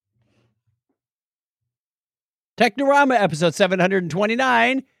Technorama episode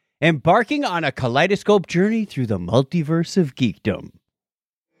 729, embarking on a kaleidoscope journey through the multiverse of geekdom.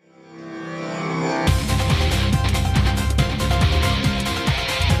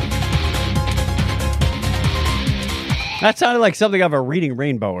 That sounded like something of a Reading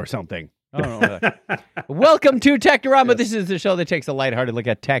Rainbow or something. I don't know. Welcome to Technorama. Yes. This is the show that takes a lighthearted look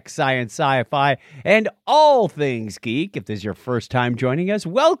at tech, science, sci-fi, and all things geek. If this is your first time joining us,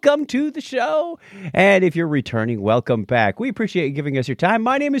 welcome to the show. And if you're returning, welcome back. We appreciate you giving us your time.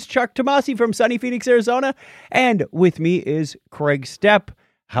 My name is Chuck Tomasi from sunny Phoenix, Arizona. And with me is Craig Stepp.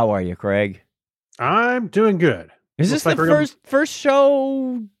 How are you, Craig? I'm doing good. Is this the first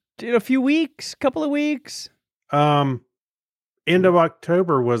show in a few weeks, couple of weeks? End of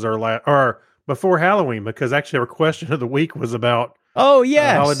October was our last, or before Halloween, because actually our question of the week was about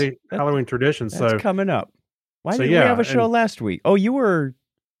Halloween traditions. That's so coming up. Why didn't we have a show last week? Oh, you were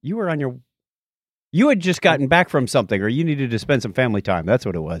on your. You had just gotten back from something, or you needed to spend some family time. That's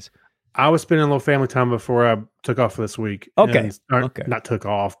what it was. I was spending a little family time before I took off for this week. Okay, not took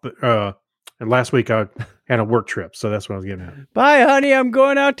off, but and last week I had a work trip, so that's what I was getting at. Bye, honey. I'm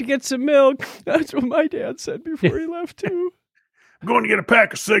going out to get some milk. That's what my dad said before he left too. I'm going to get a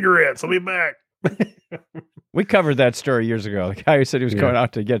pack of cigarettes. I'll be back. We covered that story years ago. The guy who said he was going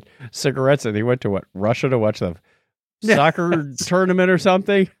out to get cigarettes, and he went to Russia to watch the soccer tournament or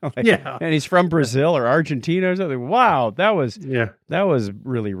something. And he's from Brazil or Argentina or something. Wow, that was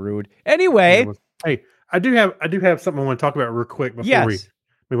really rude. Anyway, hey, I do have something I want to talk about real quick before we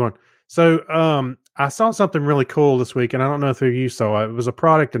move on. So, I saw something really cool this week, and I don't know if you saw it. It was a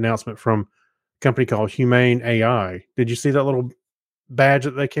product announcement from a company called Humane AI. Did you see that little badge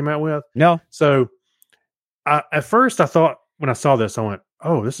that they came out with? No. So at first I thought, when I saw this, I went,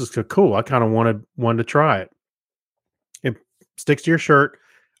 oh, this is cool. I kind of wanted to try it. It sticks to your shirt.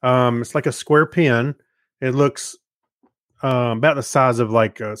 It's like a square pin. It looks about the size of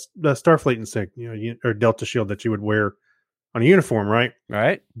like the Starfleet insignia, or Delta shield that you would wear on a uniform, right?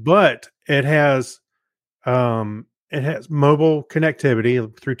 Right. But it has mobile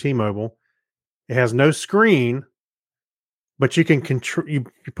connectivity through T-Mobile. It has no screen, but you can control. You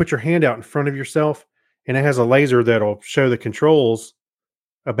put your hand out in front of yourself, and it has a laser that'll show the controls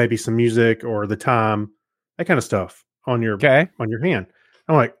of maybe some music or the time, that kind of stuff on your hand.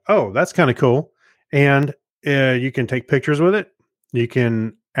 I'm like, oh, that's kind of cool. And you can take pictures with it. You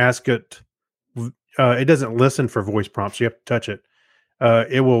can ask it. It doesn't listen for voice prompts. You have to touch it.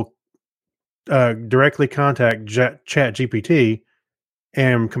 It will directly contact Chat GPT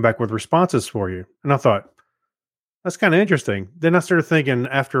and come back with responses for you. And I thought, that's kind of interesting. Then I started thinking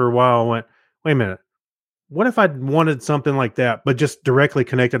after a while, I went, wait a minute. What if I wanted something like that, but just directly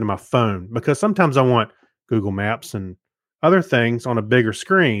connected to my phone? Because sometimes I want Google Maps and other things on a bigger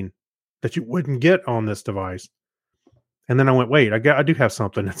screen that you wouldn't get on this device. And then I went, wait, I do have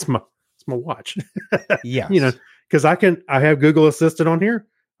something. It's my watch. Yeah. Because I have Google Assistant on here.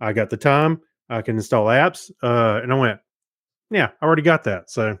 I got the time. I can install apps. And I went, yeah, I already got that.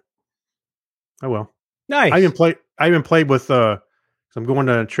 So, oh well. Nice. I even played with. I'm going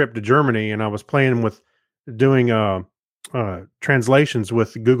on a trip to Germany, and I was playing with doing translations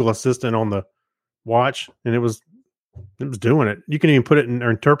with Google Assistant on the watch, and it was doing it. You can even put it in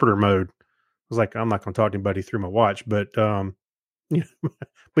interpreter mode. I was like, I'm not going to talk to anybody through my watch, but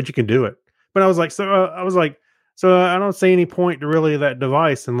but you can do it. But I was like, so I don't see any point to really that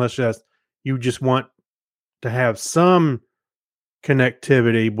device unless you just want to have some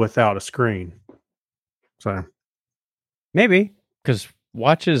connectivity without a screen. So maybe, because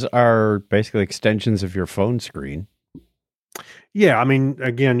watches are basically extensions of your phone screen. Yeah, I mean,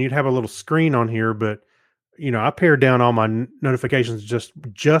 again, you'd have a little screen on here, but I pare down all my notifications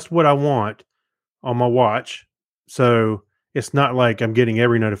just what I want on my watch. So it's not like I'm getting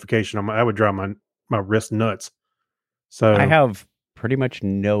every notification. I would drive my wrist nuts. So I have pretty much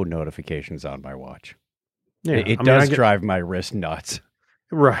no notifications on my watch. Yeah, it does drive my wrist nuts.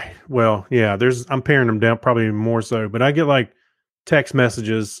 Right. Well, yeah, I'm paring them down probably more so, but I get like text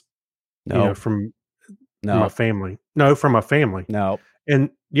messages from my family. No, from my family. No. And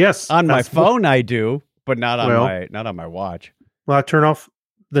yes, on my phone I do, but not on my watch. Well, I turn off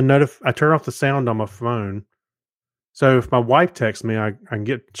the sound on my phone. So if my wife texts me,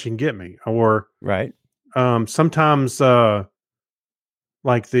 she can get me. Or right. Sometimes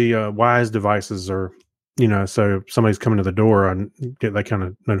like the Wise devices are, so somebody's coming to the door, I get that kind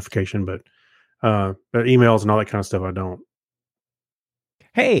of notification, but emails and all that kind of stuff, I don't.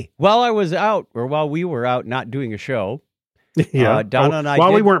 Hey, while we were out not doing a show, Donna and I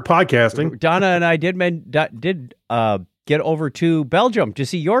while we weren't podcasting, Donna and I did get over to Belgium to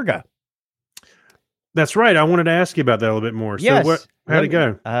see Jorga. That's right. I wanted to ask you about that a little bit more. Yes. So how'd it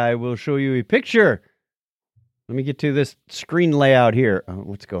go? I will show you a picture. Let me get to this screen layout here. Oh,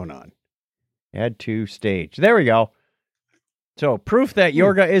 what's going on? Add to stage. There we go. So proof that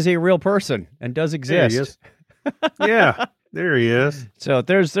Yorga is a real person and does exist. There he is. Yeah, there he is. So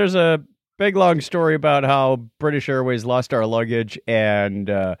there's a big long story about how British Airways lost our luggage and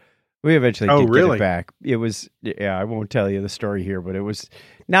we eventually did get it back. It was, I won't tell you the story here, but it was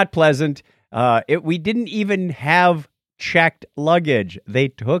not pleasant. We didn't even have checked luggage. They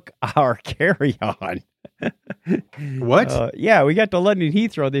took our carry-on. What? Yeah, we got to London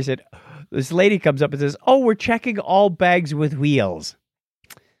Heathrow. They said, this lady comes up and says, "Oh, we're checking all bags with wheels."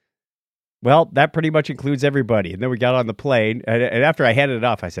 Well, that pretty much includes everybody. And then we got on the plane. And after I handed it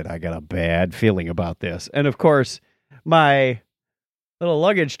off, I said, I got a bad feeling about this. And of course, my little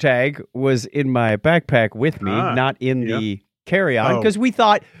luggage tag was in my backpack with me, not in the carry-on, because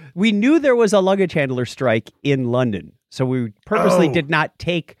we knew there was a luggage handler strike in London. So we purposely did not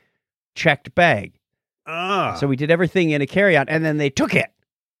take checked bag. So we did everything in a carry-on, and then they took it.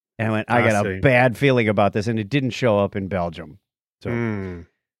 And I went, I got a bad feeling about this, and it didn't show up in Belgium. So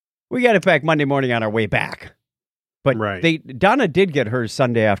we got it back Monday morning on our way back. But Donna did get hers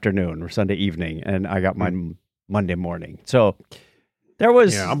Sunday afternoon or Sunday evening, and I got mine Monday morning. So there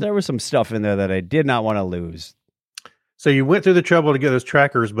was some stuff in there that I did not want to lose. So you went through the trouble to get those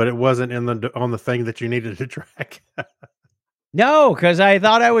trackers, but it wasn't on the thing that you needed to track. No, because I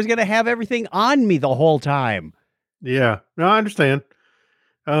thought I was going to have everything on me the whole time. Yeah, no, I understand.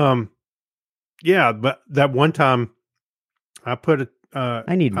 Yeah, but that one time I put it.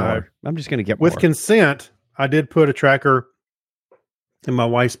 I need more. I'm just going to get with more. consent. I did put a tracker in my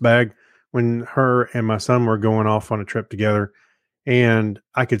wife's bag when her and my son were going off on a trip together, and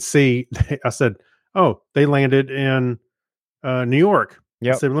I could see. I said, "Oh, they landed in New York."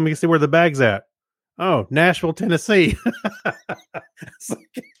 Yeah. I said, "Let me see where the bag's at." Oh, Nashville, Tennessee.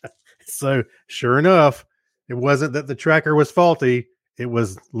 So sure enough, it wasn't that the tracker was faulty. It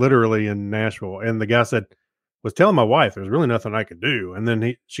was literally in Nashville. And the guy was telling my wife, there's really nothing I could do. And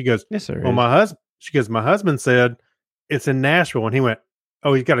then she goes, yes, sir. Well, my husband said it's in Nashville. And he went,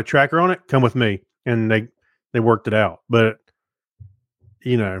 oh, he's got a tracker on it. Come with me. And they worked it out. But,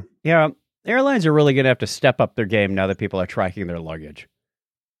 Yeah. Airlines are really going to have to step up their game now that people are tracking their luggage.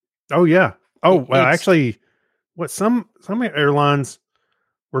 Oh, yeah. Oh, well, actually, some airlines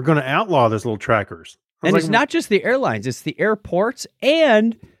were going to outlaw those little trackers. And it's not just the airlines, it's the airports,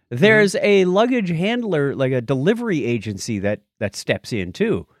 and there's a luggage handler, like a delivery agency that steps in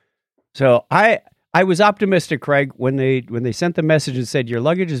too. So I was optimistic, Craig, when they sent the message and said, your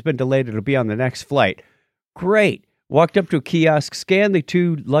luggage has been delayed, it'll be on the next flight. Great. Walked up to a kiosk, scanned the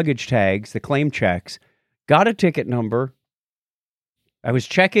 2 luggage tags, the claim checks, got a ticket number. I was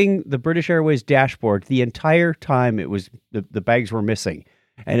checking the British Airways dashboard the entire time it was the bags were missing.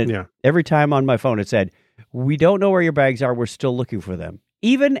 And every time on my phone it said, we don't know where your bags are. We're still looking for them.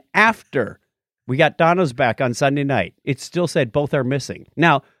 Even after we got Donna's back on Sunday night, it still said both are missing.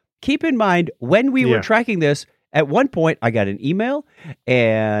 Now, keep in mind, when we were tracking this, at one point I got an email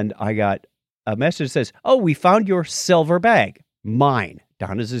and I got a message that says, oh, we found your silver bag. Mine.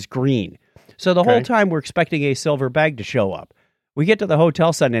 Donna's is green. So the whole time we're expecting a silver bag to show up. We get to the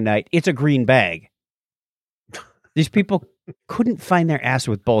hotel Sunday night. It's a green bag. These people couldn't find their ass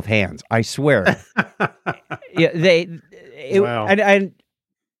with both hands. I swear. Wow. And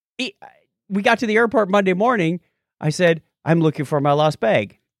we got to the airport Monday morning. I said, I'm looking for my lost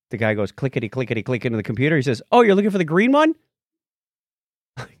bag. The guy goes, clickety, clickety, click into the computer. He says, oh, you're looking for the green one?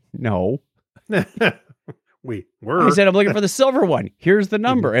 No. We were. He said, I'm looking for the silver one. Here's the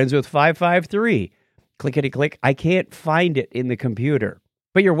number. Ends with 553. Clickety click. I can't find it in the computer.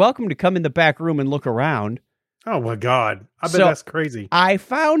 But you're welcome to come in the back room and look around. Oh, my God. I bet that's crazy. I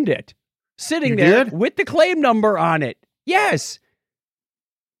found it. Sitting there with the claim number on it. Yes.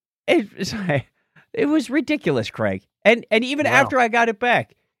 It was ridiculous, Craig. And even after I got it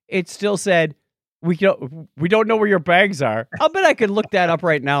back, it still said, we don't know where your bags are. I'll bet I could look that up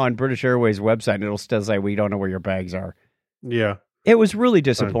right now on British Airways website and it'll still say, we don't know where your bags are. Yeah. It was really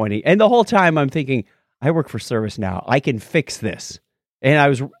disappointing. And the whole time I'm thinking, I work for Service now. I can fix this.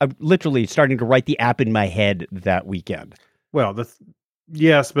 And I'm literally starting to write the app in my head that weekend. Well,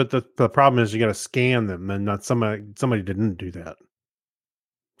 yes, but the problem is you got to scan them, and not somebody didn't do that.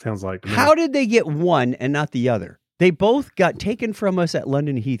 Sounds like. How did they get one and not the other? They both got taken from us at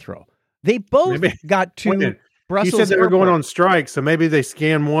London Heathrow. They both got to Brussels. You said they were Airport. going on strike, so maybe they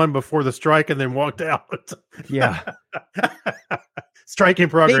scanned one before the strike and then walked out. Yeah. Strike in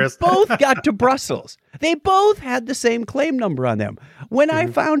progress. They both got to Brussels. They both had the same claim number on them. When I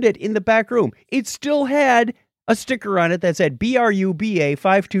found it in the back room, it still had a sticker on it that said BRUBA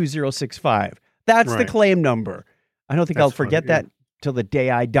 52065. That's the claim number. I don't think I'll forget that till the day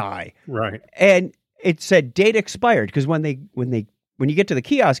I die. Right. And it said date expired because when you get to the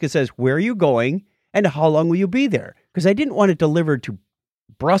kiosk, it says, where are you going and how long will you be there? Because I didn't want it delivered to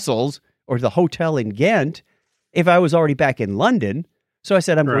Brussels or the hotel in Ghent if I was already back in London. So I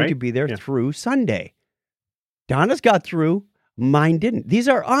said, I'm going to be there through Sunday. Donna's got through. Mine didn't. These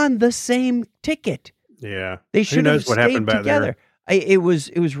are on the same ticket. Yeah. They should have stayed together. It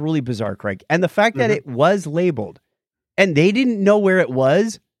was really bizarre, Craig. And the fact that it was labeled and they didn't know where it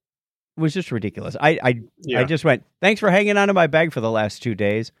was just ridiculous. I just went, thanks for hanging on to my bag for the last 2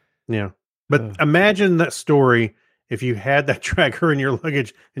 days. Yeah. But imagine that story if you had that tracker in your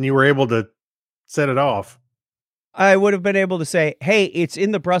luggage and you were able to set it off. I would have been able to say, hey, it's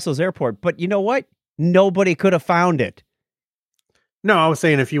in the Brussels airport. But you know what? Nobody could have found it. No, I was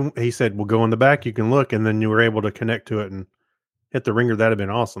saying he said, well, go in the back, you can look, and then you were able to connect to it and hit the ringer. That'd have been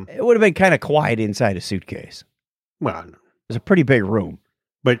awesome. It would have been kind of quiet inside a suitcase. Well, it was a pretty big room.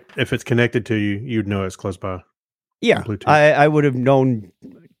 But if it's connected to you, you'd know it's close by. Yeah, I would have known.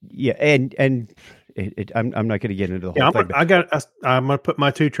 Yeah, and I'm not going to get into the whole thing. I'm going to put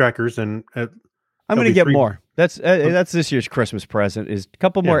my 2 trackers and I'm going to get more. That's this year's Christmas present is a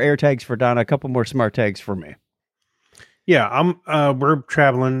couple more air tags for Donna, a couple more smart tags for me. Yeah, we're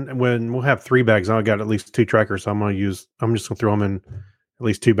traveling when we'll have 3 bags. I got at least 2 trackers, so I'm just going to throw them in at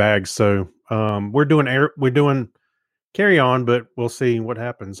least 2 bags. So we're doing carry on, but we'll see what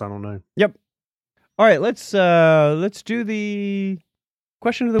happens. I don't know. Yep. All right, let's do the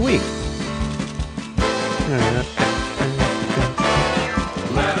question of the week.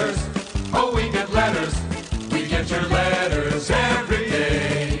 Letters. Oh, we get letters. We get your letters every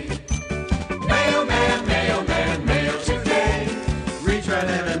day. Mailman, mailman, mail today. Reach right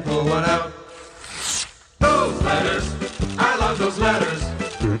in and pull one out. Those letters. I love those letters.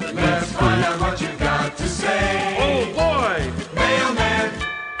 Let's find out what you got to say. Oh, boy. Mailman,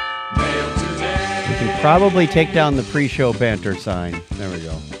 mail today. We can probably take down the pre-show banter sign. There we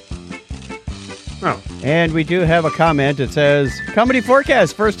go. Oh. And we do have a comment. It says, Comedy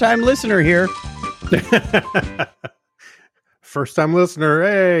Forecast, first-time listener here. First-time listener.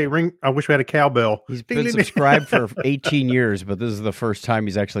 Hey, ring. I wish we had a cowbell. He's been subscribed for 18 years, but this is the first time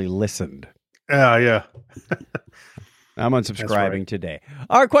he's actually listened. Yeah. I'm unsubscribing today.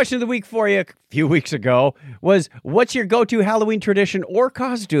 Our question of the week for you a few weeks ago was, what's your go-to Halloween tradition or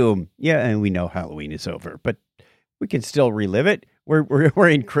costume? Yeah, and we know Halloween is over, but we can still relive it. We're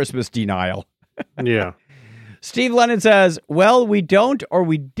in Christmas denial. Yeah. Steve Lennon says, well, we don't or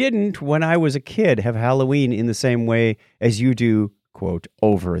we didn't when I was a kid have Halloween in the same way as you do, quote,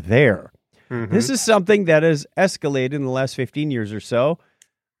 over there. Mm-hmm. This is something that has escalated in the last 15 years or so.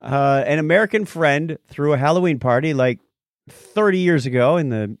 An American friend threw a Halloween party like 30 years ago in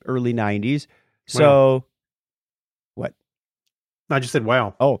the early 90s. So, wow. What? I just said,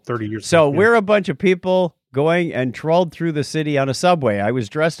 wow. Oh, 30 years So ago. we're a bunch of people going and trolled through the city on a subway. I was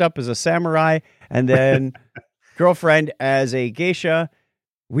dressed up as a samurai and then girlfriend as a geisha.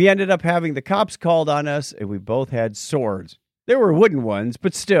 We ended up having the cops called on us and we both had swords. They were wooden ones,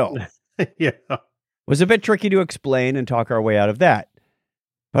 but still. Yeah. Was a bit tricky to explain and talk our way out of that.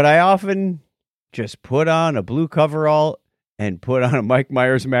 But I often just put on a blue coverall and put on a Mike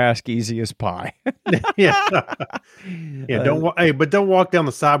Myers mask, easy as pie. Yeah. Yeah. Don't walk down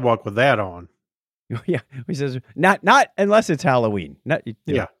the sidewalk with that on. Yeah, he says not unless it's Halloween.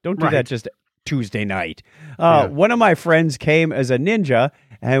 Don't do that just Tuesday night. One of my friends came as a ninja,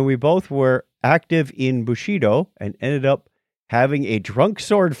 and we both were active in Bushido, and ended up having a drunk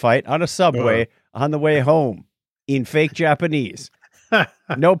sword fight on a subway on the way home in fake Japanese.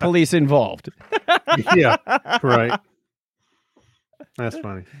 No police involved. Yeah, right. That's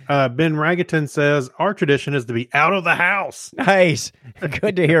funny. Ben Ragaton says, our tradition is to be out of the house. Nice.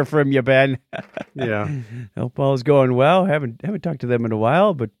 Good to hear from you, Ben. Yeah. Hope all's going well. Haven't talked to them in a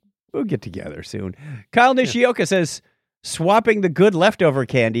while, but we'll get together soon. Kyle Nishioka says, swapping the good leftover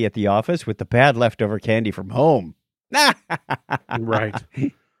candy at the office with the bad leftover candy from home. Right.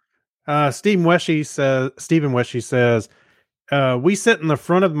 Stephen Weshy says, we sit in the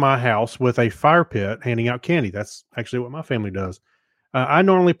front of my house with a fire pit handing out candy. That's actually what my family does. I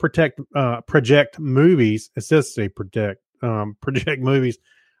normally project movies. It says say project movies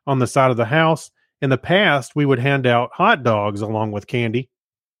on the side of the house. In the past, we would hand out hot dogs along with candy.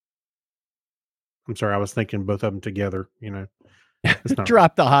 I'm sorry, I was thinking both of them together. It's not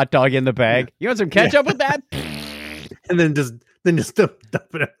Drop the hot dog in the bag. You want some ketchup with that? And then just then just dump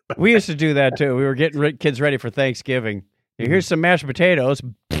it out. We used to do that too. We were getting kids ready for Thanksgiving. Here's some mashed potatoes.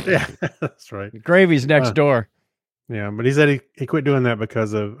 Yeah, that's right. Gravy's next door. Yeah, but he said he quit doing that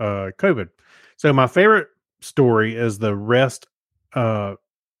because of COVID. So my favorite story is the rest. My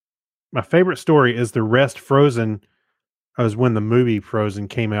favorite story is the rest Frozen. Was when the movie Frozen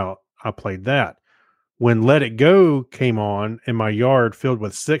came out. I played that. When Let It Go came on in my yard, filled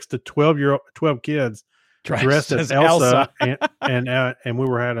with 6 to 12 kids dressed as Elsa, and we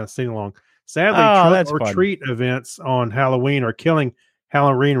were having a sing along. Sadly, trunk or treat events on Halloween are killing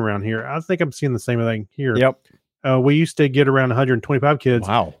Halloween around here. I think I'm seeing the same thing here. Yep. We used to get around 125 kids.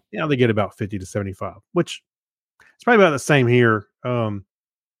 Wow. Now they get about 50 to 75, which it's probably about the same here.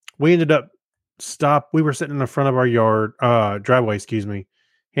 We ended up we were sitting in the front of our yard, driveway,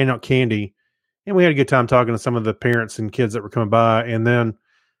 handing out candy. And we had a good time talking to some of the parents and kids that were coming by. And then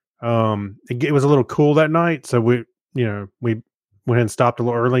it was a little cool that night. So we went ahead and stopped a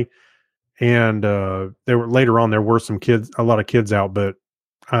little early. And later on, there were a lot of kids out. But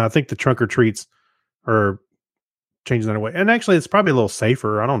I think the trunk or treats are changing that away. And actually, it's probably a little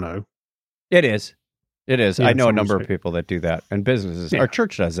safer. I don't know. It is. Yeah, I know a number of safe. people that do that, and businesses. Yeah. Our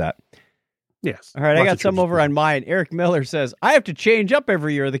church does that. Yes. All right, I got some over on mine. Eric Miller says, I have to change up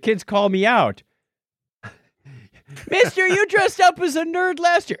every year. The kids call me out. Mister, you dressed up as a nerd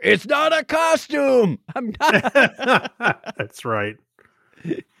last year. It's not a costume. I'm not. That's right.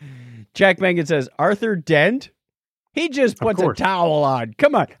 Jack Mangan says, Arthur Dent? He just puts a towel on.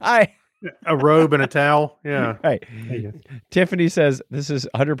 Come on. A robe and a towel. Yeah. Right. Tiffany says, this is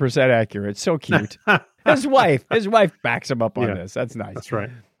 100% accurate. So cute. His wife backs him up on this. That's nice. That's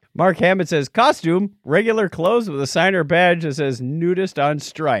right. Mark Hammond says, costume, regular clothes with a sign or badge that says nudist on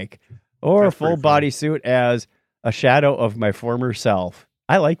strike, or a full bodysuit as a shadow of my former self.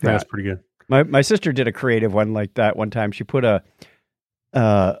 I like that. That's pretty good. My sister did a creative one like that one time. She put a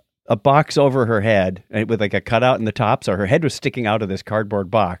box over her head with like a cutout in the top, so her head was sticking out of this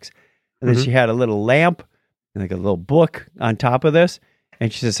cardboard box. And then she had a little lamp and like a little book on top of this.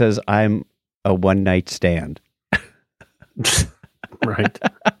 And she says, I'm a one-night stand. Right.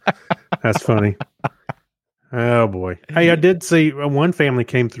 That's funny. Oh boy. Hey, I did see one family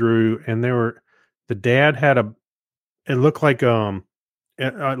came through and the dad had it looked like it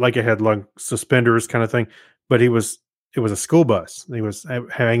had like suspenders kind of thing, but it was a school bus. He was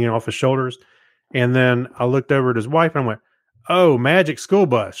hanging off his shoulders. And then I looked over at his wife and I went, oh, magic school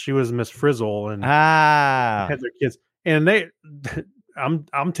bus. She was Miss Frizzle and had their kids. And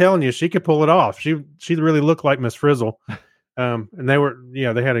I'm telling you, she could pull it off. She really looked like Miss Frizzle. And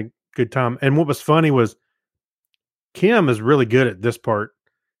they had a good time. And what was funny was Kim is really good at this part.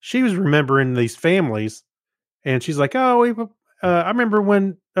 She was remembering these families and she's like, oh, I remember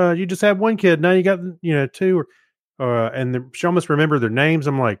when you just had one kid. Now you got, two. She almost remembered their names.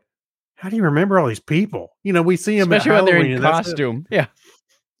 I'm like, how do you remember all these people? We see them especially when they're in costume. Yeah.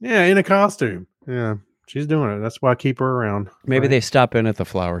 Yeah. In a costume. Yeah. She's doing it. That's why I keep her around. Maybe they stop in at the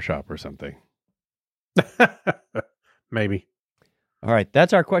flower shop or something. Maybe. All right.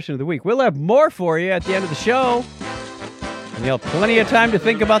 That's our question of the week. We'll have more for you at the end of the show. And you'll have plenty of time to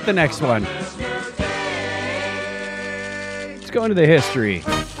think about the next one. Let's go into the history.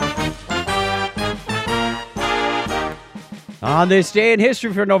 On this day in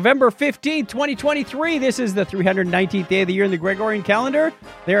history for November 15th, 2023, this is the 319th day of the year in the Gregorian calendar.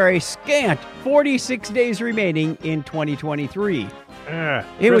 There are a scant 46 days remaining in 2023.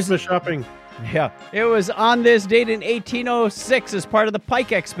 Christmas shopping. Yeah, it was on this date in 1806 as part of the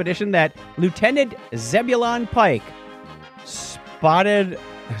Pike expedition that Lieutenant Zebulon Pike spotted...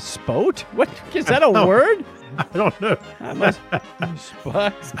 Spote? What? Is that a word? I don't know. I must...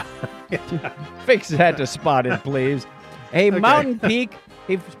 Fix that to spotted, please. Mountain peak.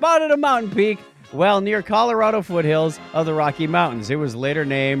 He spotted a mountain peak well near Colorado foothills of the Rocky Mountains. It was later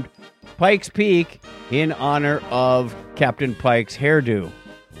named Pike's Peak in honor of Captain Pike's hairdo.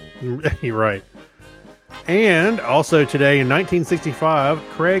 You're right. And also today in 1965,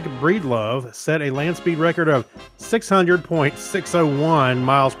 Craig Breedlove set a land speed record of 600.601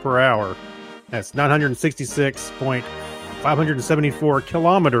 miles per hour. That's 966.574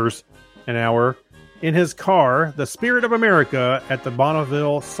 kilometers an hour in his car, the Spirit of America, at the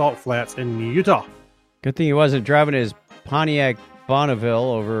Bonneville Salt Flats in Utah. Good thing he wasn't driving his Pontiac Bonneville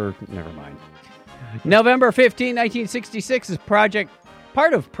over... Never mind. November 15, 1966 is part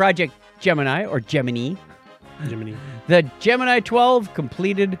of Project Gemini, or Gemini. The Gemini 12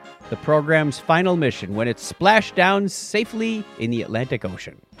 completed the program's final mission when it splashed down safely in the Atlantic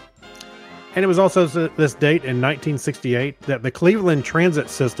Ocean. And it was also this date in 1968 that the Cleveland Transit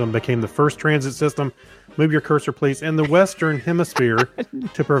System became the first transit system move your cursor, please, in the Western Hemisphere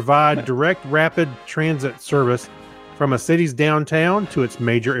to provide direct rapid transit service from a city's downtown to its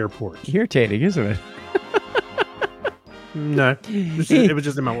major airports. Irritating, isn't it? No, it was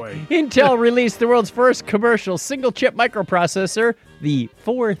just in my way. Intel released the world's first commercial single-chip microprocessor, the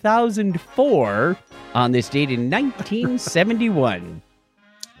 4004, on this date in 1971.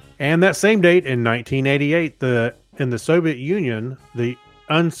 And that same date in 1988, in the Soviet Union, the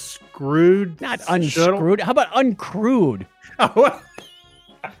unscrewed... Not unscrewed. How about uncrewed? Oh,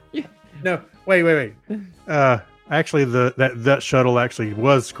 no, wait. Actually, that shuttle actually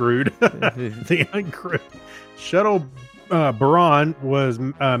was screwed. The uncrewed shuttle Buran was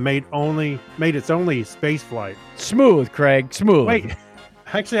made its only space flight. Smooth, Craig. Smooth. Wait,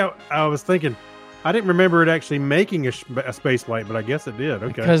 actually, I was thinking, I didn't remember it actually making a space flight, but I guess it did.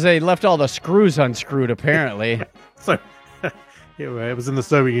 Okay, because they left all the screws unscrewed, apparently. So it was in the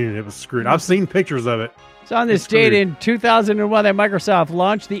Soviet Union. It was screwed. I've seen pictures of it. So on this date in 2001 that Microsoft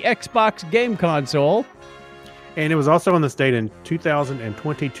launched the Xbox game console. And it was also on this date in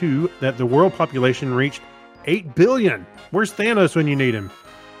 2022 that the world population reached 8 billion. Where's Thanos when you need him?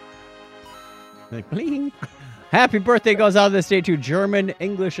 Like, bling. Happy birthday goes out this day to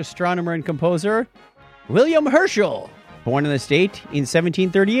German-English astronomer and composer William Herschel, born in this date in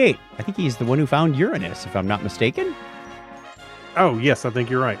 1738. I think he's the one who found Uranus, if I'm not mistaken. Oh, yes, I think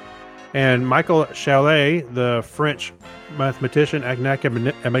you're right. And Michael Chalet, the French mathematician,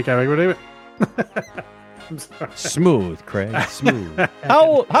 Smooth, Craig. Smooth.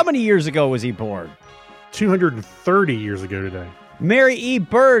 How many years ago was he born? 230 years ago today. Mary E.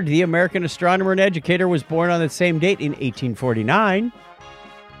 Bird, the American astronomer and educator, was born on the same date in 1849.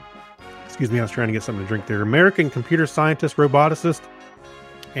 Excuse me, I was trying to get something to drink there. American computer scientist, roboticist,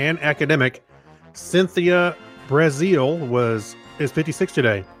 and academic Cynthia Brazil is 56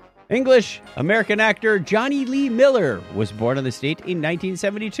 today. English American actor Johnny Lee Miller was born on this date in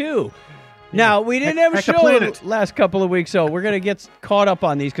 1972. Now, we didn't have a show last couple of weeks, so we're going to get caught up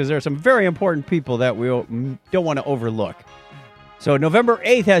on these because there are some very important people that we don't want to overlook. So November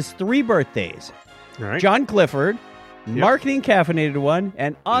 8th has 3 birthdays. All right. John Clifford, Mark the Encaffeinated One,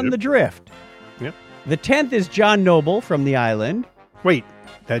 and On the Drift. Yep. The 10th is John Noble from the island. Wait,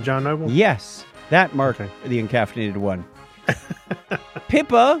 that John Noble? Yes, that Mark the Encaffeinated One.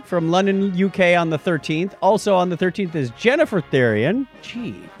 Pippa from London, UK on the 13th. Also on the 13th is Jennifer Therian.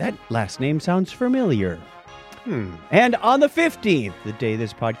 Gee, that last name sounds familiar. And on the 15th, the day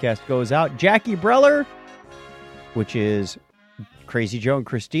this podcast goes out, Jackie Breller, which is Crazy Joe and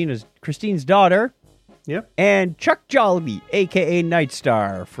Christine's daughter. Yep. And Chuck Jollibee, a.k.a.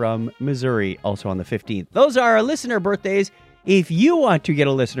 Nightstar from Missouri, also on the 15th. Those are our listener birthdays. If you want to get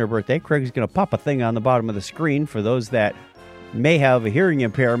a listener birthday, Craig's going to pop a thing on the bottom of the screen for those that may have a hearing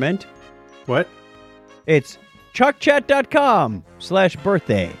impairment. What? It's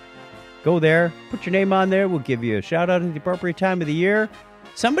chuckchat.com/birthday. Go there, put your name on there. We'll give you a shout out at the appropriate time of the year.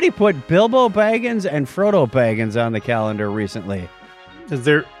 Somebody put Bilbo Baggins and Frodo Baggins on the calendar recently.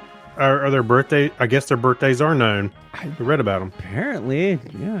 Are their birthday? I guess their birthdays are known. I read about them. Apparently,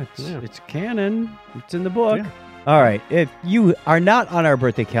 it's canon. It's in the book. Yeah. All right. If you are not on our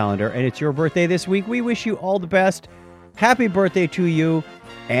birthday calendar and it's your birthday this week, we wish you all the best. Happy birthday to you,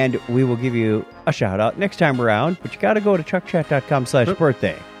 and we will give you a shout out next time around. But you got to go to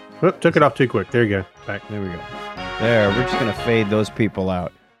chuckchat.com/birthday. Took it off too quick. There you go. Back. There we go. There. We're just going to fade those people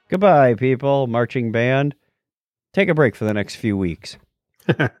out. Goodbye, people. Marching band. Take a break for the next few weeks.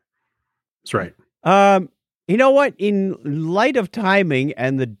 That's right. You know what? In light of timing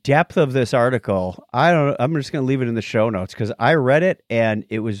and the depth of this article, I'm just going to leave it in the show notes because I read it and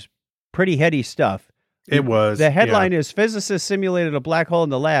it was pretty heady stuff. It was. The headline is Physicists Simulated a Black Hole in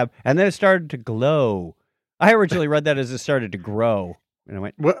the Lab, and then it started to glow. I originally read that as it started to grow. And I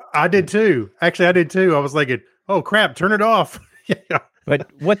went, well, I did too. Actually, I did too. I was thinking, oh, crap, turn it off. Yeah. But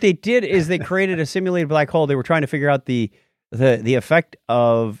what they did is they created a simulated black hole. They were trying to figure out the effect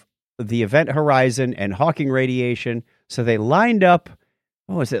of the event horizon and Hawking radiation. So they lined up,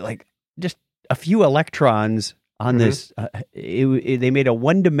 what was it, like just a few electrons on this. They made a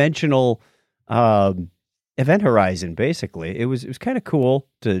one-dimensional event horizon, basically. It was kind of cool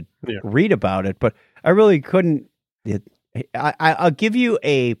to read about it, but I really couldn't. I'll give you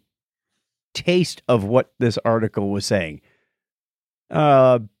a taste of what this article was saying.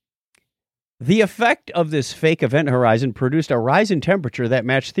 The effect of this fake event horizon produced a rise in temperature that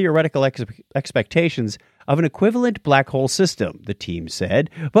matched theoretical expectations of an equivalent black hole system, the team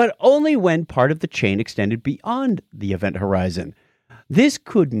said, but only when part of the chain extended beyond the event horizon. This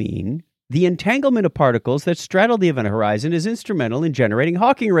could mean The entanglement of particles that straddle the event horizon is instrumental in generating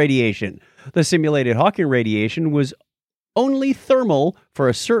Hawking radiation. The simulated Hawking radiation was only thermal for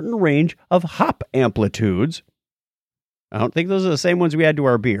a certain range of Hop amplitudes. I don't think those are the same ones we add to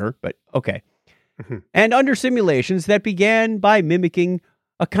our beer, but okay. And under simulations that began by mimicking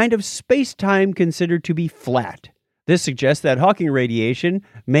a kind of space-time considered to be flat. This suggests that Hawking radiation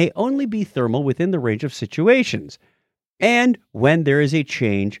may only be thermal within the range of situations, and when there is a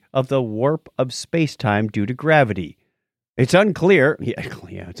change of the warp of space-time due to gravity. It's unclear,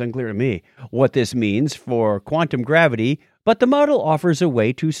 it's unclear to me, what this means for quantum gravity, but the model offers a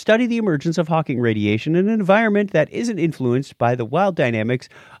way to study the emergence of Hawking radiation in an environment that isn't influenced by the wild dynamics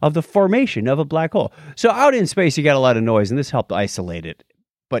of the formation of a black hole. So out in space, you got a lot of noise, and this helped isolate it.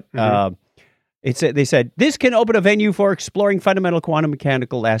 But they said, this can open a venue for exploring fundamental quantum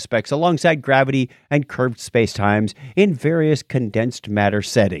mechanical aspects alongside gravity and curved spacetimes in various condensed matter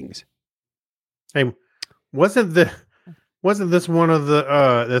settings. Hey, wasn't this one of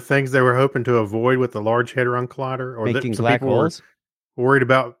the things they were hoping to avoid with the Large Hadron Collider? Or making some black people holes? Were worried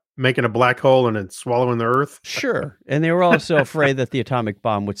about making a black hole and then swallowing the Earth? Sure. And they were also afraid that the atomic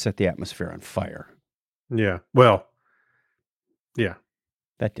bomb would set the atmosphere on fire. Yeah. Well, yeah.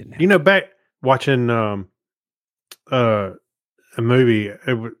 That didn't happen. You know, back watching a movie,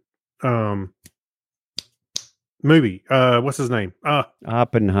 what's his name?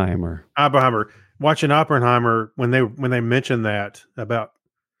 Oppenheimer. Watching Oppenheimer, when they mentioned that about,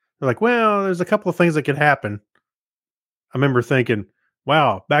 they're like, well, there's a couple of things that could happen. I remember thinking,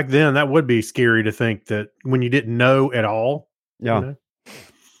 wow, back then that would be scary to think that when you didn't know at all. Yeah. You know?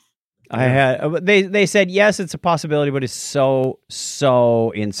 I had they said yes, it's a possibility, but it's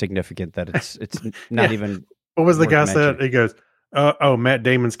so insignificant that it's not even. What was the guy mentioning. said? He goes, Matt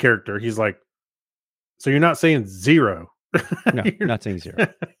Damon's character. He's like, so you're not saying zero? No, not saying zero.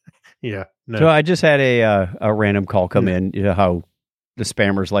 Yeah. No. So I just had a random call come in. You know how the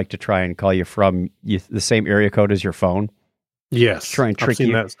spammers like to try and call you from the same area code as your phone. Yes. Try and trick I've seen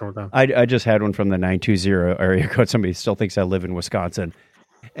you. That story. I just had one from the 920 area code. Somebody still thinks I live in Wisconsin.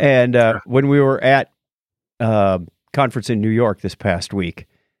 And when we were at conference in New York this past week,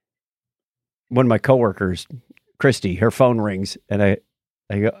 one of my coworkers, Christy, her phone rings, and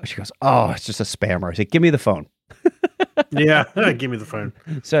she goes, "Oh, it's just a spammer." I said, "Give me the phone." Yeah, give me the phone.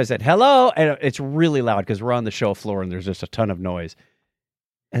 So I said, "Hello," and it's really loud because we're on the show floor and there's just a ton of noise.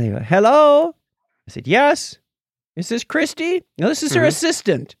 And they go, "Hello." I said, "Yes." Is this Christy? No, this is her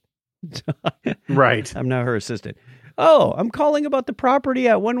assistant. Right. I'm now her assistant. Oh, I'm calling about the property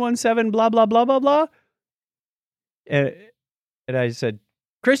at 117 blah, blah, blah, blah, blah. And I said,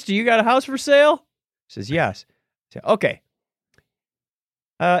 Christy, you got a house for sale? She says, yes. I said, okay.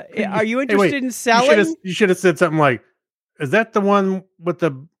 Are you interested in selling? You should have said something like, is that the one with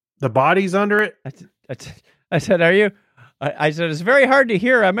the bodies under it? I said, are you? I said, it's very hard to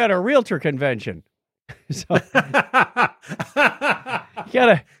hear. I'm at a realtor convention. So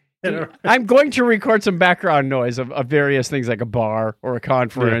I'm going to record some background noise of various things like a bar or a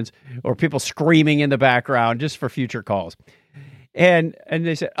conference or people screaming in the background just for future calls. And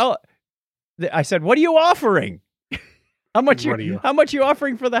they said, I said, what are you offering? How much you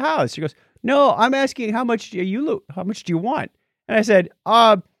offering for the house? She goes, no, I'm asking how much do you want? And I said,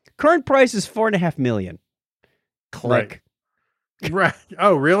 current price is $4.5 million. Click. Right.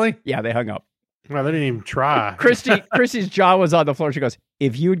 Oh, really? Yeah, they hung up. Well, they didn't even try. Christy's jaw was on the floor. She goes,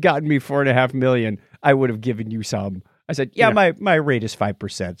 if you'd gotten me $4.5 million, I would have given you some. I said, yeah. my rate is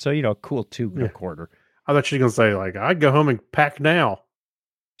 5%. So, cool 2.25. I thought she was going to say, like, I'd go home and pack now.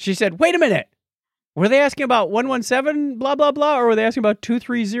 She said, wait a minute. Were they asking about 117 blah, blah, blah? Or were they asking about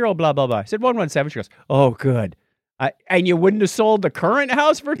 230 blah, blah, blah? I said 117. She goes, oh, good. And you wouldn't have sold the current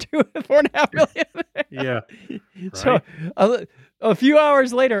house for $4.5 million? Yeah. Right. So a few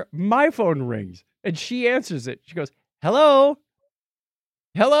hours later, my phone rings and she answers it. She goes, hello.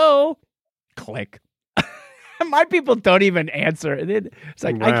 Click. My people don't even answer. It's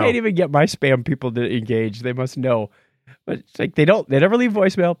like, wow. I can't even get my spam people to engage. They must know. But it's like they never leave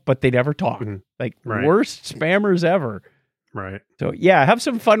voicemail, but they never talk. Mm-hmm. Like worst spammers ever. Right. So yeah, have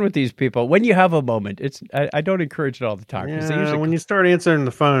some fun with these people when you have a moment. I don't encourage it all the time. Yeah, when you start answering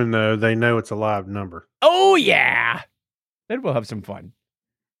the phone, though, they know it's a live number. Oh yeah, then we'll have some fun.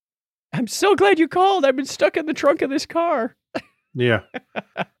 I'm so glad you called. I've been stuck in the trunk of this car. Yeah.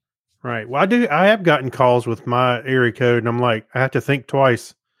 Right. Well, I have gotten calls with my area code, and I'm like, I have to think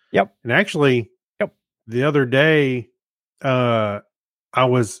twice. Yep. And actually, the other day, I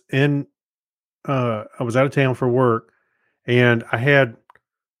was out of town for work. And I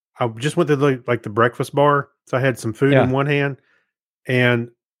just went to the breakfast bar. So I had some food in one hand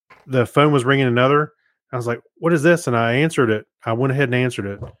and the phone was ringing another. I was like, what is this? And I answered it. I went ahead and answered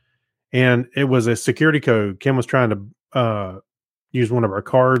it. And it was a security code. Kim was trying to use one of our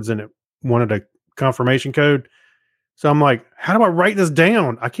cards and it wanted a confirmation code. So I'm like, how do I write this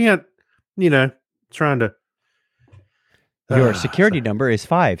down? I can't, trying to. Your security number is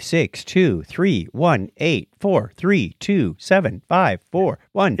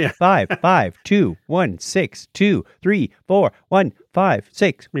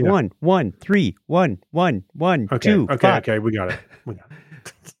Okay, we got it.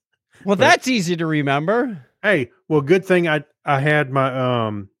 Well, that's easy to remember. Hey, well, good thing I had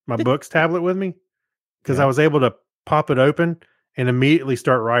my my books tablet with me because I was able to pop it open and immediately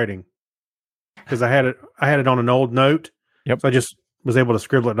start writing because I had it on an old note. Yep. So I just was able to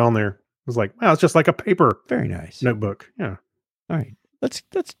scribble it on there. It was like, wow, it's just like a paper. Very nice Notebook. Yeah. All right. Let's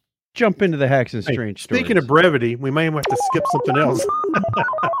jump into the hacks and strange stories. Speaking of brevity, we may have to skip something else.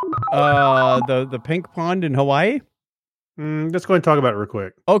 The pink pond in Hawaii. Let's go ahead and talk about it real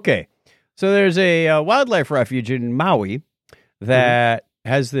quick. Okay. So there's a wildlife refuge in Maui that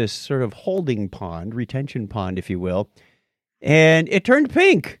has this sort of holding pond, retention pond, if you will. And it turned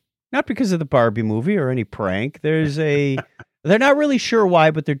pink. Not because of the Barbie movie or any prank. They're not really sure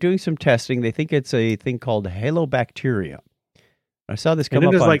why, but they're doing some testing. They think it's a thing called halobacteria. I saw this come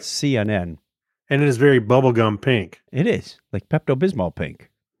up on CNN. And it is very bubblegum pink. It is like Pepto-Bismol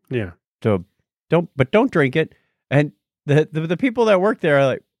pink. Yeah. So don't drink it. And the people that work there are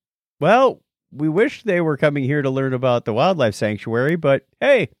like, well, we wish they were coming here to learn about the wildlife sanctuary, but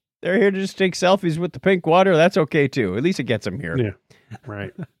hey, they're here to just take selfies with the pink water. That's okay too. At least it gets them here. Yeah.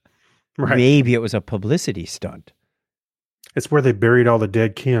 Right. Right. Maybe it was a publicity stunt. It's where they buried all the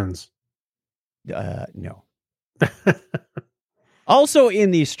dead kins. No. Also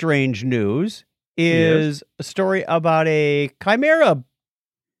in the strange news is a story about a chimera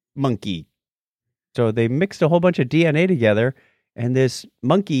monkey. So they mixed a whole bunch of DNA together, and this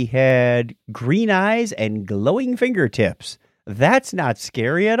monkey had green eyes and glowing fingertips. That's not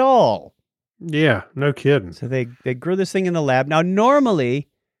scary at all. Yeah, no kidding. So they grew this thing in the lab. Now, normally,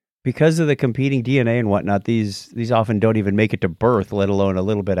 because of the competing DNA and whatnot, these often don't even make it to birth, let alone a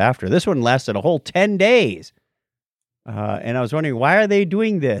little bit after. This one lasted a whole 10 days. And I was wondering, why are they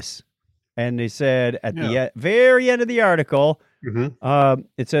doing this? And they said at the very end of the article,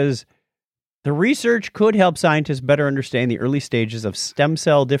 it says, the research could help scientists better understand the early stages of stem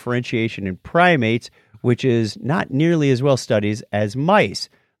cell differentiation in primates, which is not nearly as well studied as mice.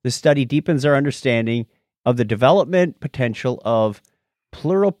 The study deepens our understanding of the development potential of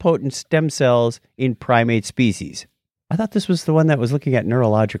pluripotent stem cells in primate species. I thought this was the one that was looking at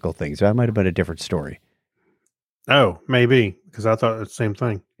neurological things. That might have been a different story. Oh, maybe, because I thought it was the same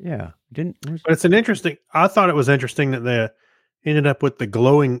thing. Yeah. But I thought it was interesting that they ended up with the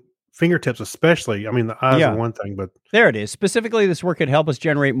glowing fingertips, especially. I mean, the eyes are one thing, but... There it is. Specifically, this work could help us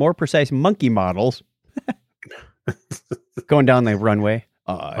generate more precise monkey models. Going down the runway.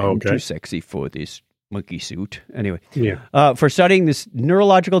 I'm too sexy for this monkey suit. Anyway. Yeah. For studying this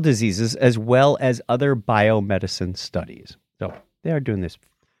neurological diseases as well as other biomedicine studies. So they are doing this.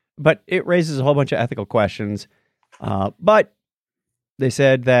 But it raises a whole bunch of ethical questions. But they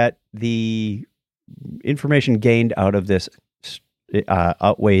said that the information gained out of this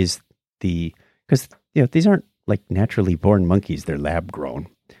outweighs because these aren't like naturally born monkeys; they're lab grown.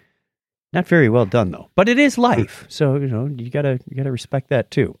 Not very well done though, but it is life, so you gotta respect that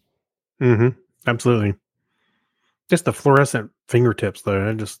too. Mm-hmm. Absolutely. Just the fluorescent fingertips, though.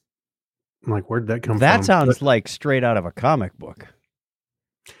 I'm like, where'd that come from? That sounds like straight out of a comic book.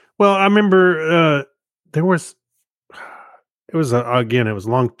 Well, I remember it was a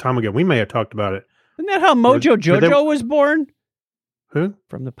long time ago. We may have talked about it. Isn't that how Mojo Jojo was born? Who?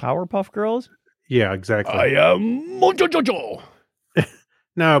 From the Powerpuff Girls? Yeah, exactly. I am Mojo Jojo.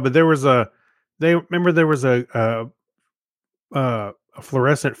 No, but there was a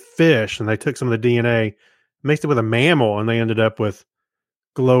fluorescent fish, and they took some of the DNA, mixed it with a mammal, and they ended up with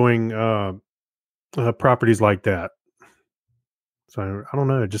glowing properties like that. So I don't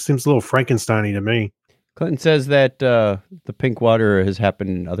know. It just seems a little Frankenstein-y to me. Clinton says that the pink water has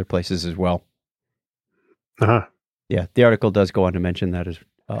happened in other places as well. Uh-huh. Yeah, the article does go on to mention that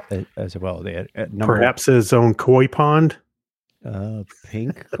as well. They had perhaps his own koi pond.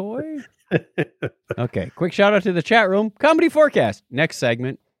 Pink koi. Okay, quick shout out to the chat room. Comedy forecast. Next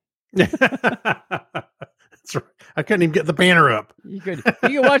segment. That's right. I couldn't even get the banner up. You can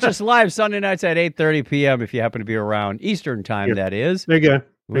watch us live Sunday nights at 8:30 p.m. if you happen to be around Eastern time. Yeah. That is. There you go.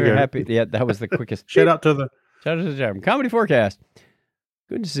 We're happy. Yeah, that was the quickest. Shout out to the chat room. Comedy forecast.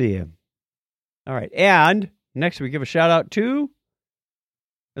 Good to see you. All right, and next we give a shout out to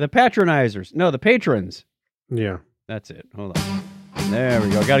The patronizers. No, the patrons. Yeah. That's it. Hold on. There we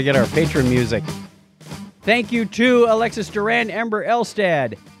go. Got to get our patron music. Thank you to Alexis Duran, Ember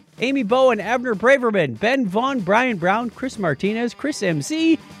Elstad, Amy Bowen, Abner Braverman, Ben Vaughn, Brian Brown, Chris Martinez, Chris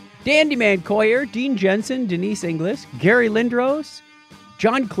MC, Dandy Man Coyer, Dean Jensen, Denise Inglis, Gary Lindros,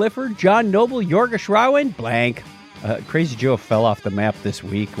 John Clifford, John Noble, Yorga Schrawen, blank. Crazy Joe fell off the map this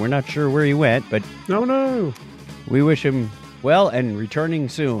week. We're not sure where he went, but Oh, no. we wish him well and returning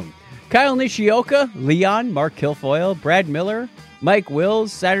soon. Kyle Nishioka, Leon, Mark Kilfoyle, Brad Miller, Mike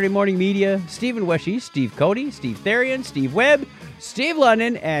Wills, Saturday Morning Media, Stephen Weshy, Steve Cody, Steve Therian, Steve Webb, Steve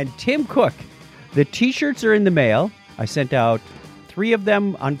London, and Tim Cook. The t-shirts are in the mail. I sent out 3 of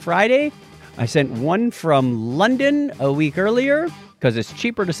them on Friday. I sent one from London a week earlier because it's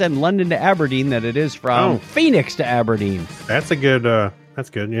cheaper to send London to Aberdeen than it is from Phoenix to Aberdeen. That's a good, that's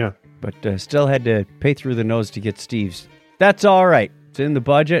good, yeah. But still had to pay through the nose to get Steve's. That's all right. It's in the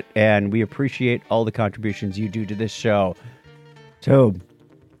budget, and we appreciate all the contributions you do to this show. So,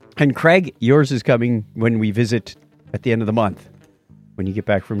 and Craig, yours is coming when we visit at the end of the month, when you get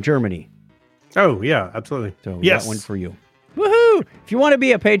back from Germany. Oh, yeah, absolutely. So we got one for you. Woohoo! If you want to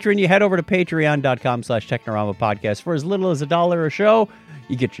be a patron, you head over to patreon.com/Technorama Podcast. For as little as $1 a show,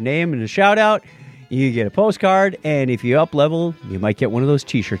 you get your name and a shout out. You get a postcard, and if you up level, you might get one of those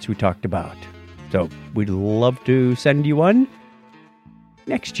t-shirts we talked about. So we'd love to send you one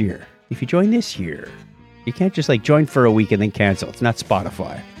next year if you join this year. You can't just join for a week and then cancel. It's not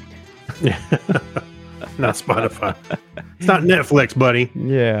Spotify. Not Spotify. It's not Netflix, buddy.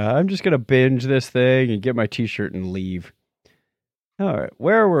 Yeah, I'm just going to binge this thing and get my t-shirt and leave. All right,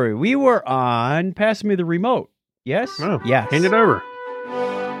 where were we? We were on Pass Me the Remote. Yes? Oh, yes. Hand it over.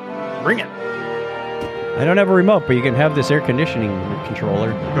 Bring it. I don't have a remote, but you can have this air conditioning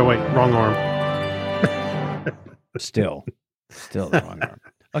controller. Oh, wait, wrong arm. Still the wrong arm.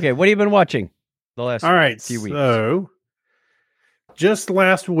 Okay, what have you been watching the last few weeks? So just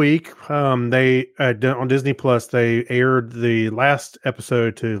last week, they on Disney Plus, they aired the last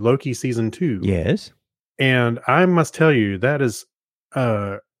episode to Loki season 2. Yes. And I must tell you, that is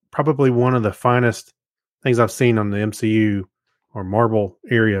probably one of the finest things I've seen on the MCU or Marvel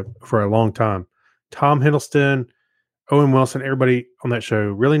area for a long time. Tom Hiddleston, Owen Wilson, everybody on that show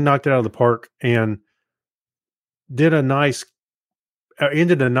really knocked it out of the park and did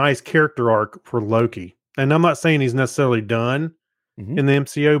ended a nice character arc for Loki. And I'm not saying he's necessarily done in the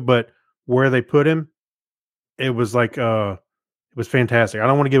MCU, but where they put him, it was it was fantastic. I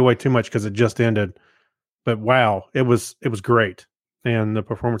don't want to give away too much because it just ended, but wow, it was great. And the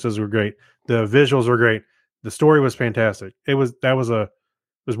performances were great. The visuals were great. The story was fantastic. It was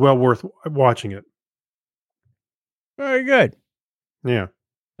well worth watching it. Very good. Yeah.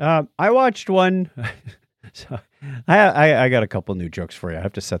 I watched one. So I got a couple new jokes for you. I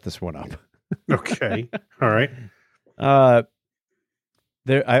have to set this one up. Okay. All right. I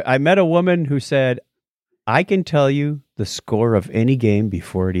met a woman who said, I can tell you the score of any game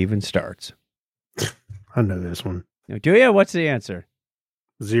before it even starts. I know this one. Do you? What's the answer?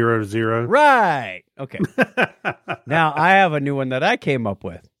 0-0. Right. Okay. Now I have a new one that I came up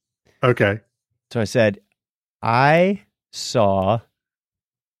with. Okay. So I said, I saw,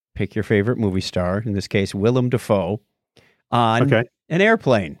 pick your favorite movie star, in this case, Willem Dafoe, on an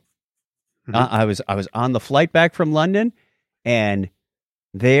airplane. Mm-hmm. I was on the flight back from London, and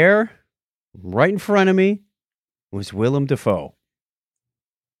there, right in front of me, was Willem Dafoe.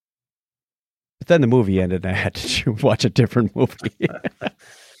 But then the movie ended, and I had to watch a different movie.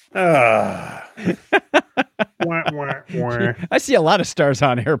 Wah, wah, wah. I see a lot of stars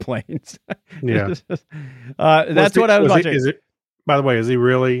on airplanes. Yeah. That's what I was watching. By the way, is he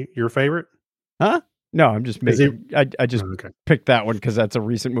really your favorite? Huh? No, I'm just making. I just picked that one because that's a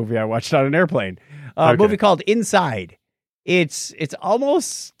recent movie I watched on an airplane. A movie called Inside. It's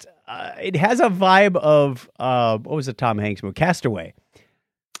almost. It has a vibe of what was the Tom Hanks movie? Castaway.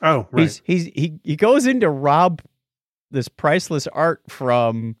 Oh, right. He goes in to rob this priceless art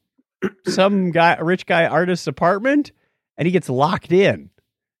from some rich guy artist's apartment, and he gets locked in,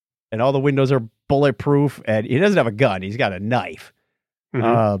 and all the windows are bulletproof, and he doesn't have a gun. He's got a knife.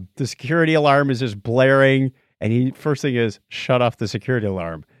 Mm-hmm. The security alarm is just blaring, and first thing is shut off the security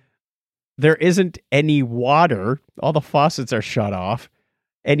alarm. There isn't any water. All the faucets are shut off,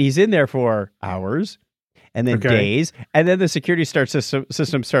 and he's in there for hours and then days. And then the security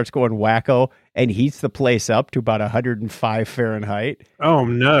system starts going wacko and heats the place up to about 105 Fahrenheit. Oh,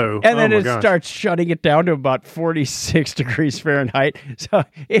 no. And then it starts shutting it down to about 46 degrees Fahrenheit. So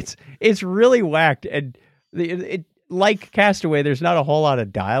it's really whacked. And it like Castaway, there's not a whole lot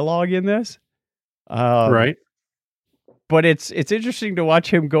of dialogue in this. Right. but it's interesting to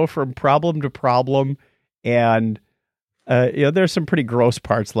watch him go from problem to problem, and there's some pretty gross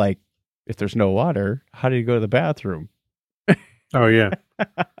parts, like if there's no water, how do you go to the bathroom? Oh yeah.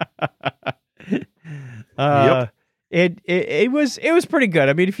 Yep. It was pretty good.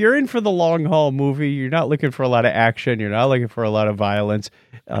 I mean, if you're in for the long haul movie, you're not looking for a lot of action, you're not looking for a lot of violence.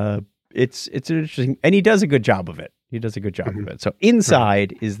 It's interesting, and he does a good job of it. So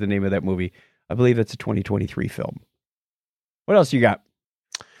Inside is the name of that movie. I believe it's a 2023 film. What else you got?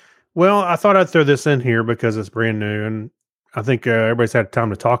 Well, I thought I'd throw this in here because it's brand new, and I think everybody's had time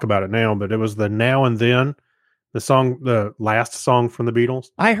to talk about it now. But it was the Now and Then, the last song from the Beatles.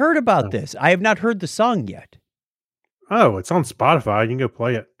 I heard about this. I have not heard the song yet. Oh, it's on Spotify. You can go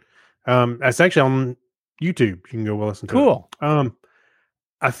play it. It's actually on YouTube. You can go listen to it. Cool.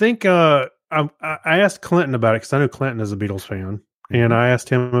 I think I asked Clinton about it because I know Clinton is a Beatles fan, and I asked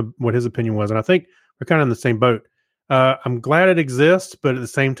him what his opinion was, and I think we're kind of in the same boat. I'm glad it exists, but at the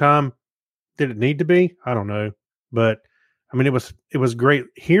same time, did it need to be? I don't know, but I mean, it was great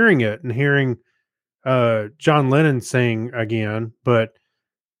hearing it and hearing John Lennon sing again, but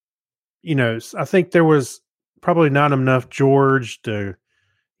I think there was probably not enough George to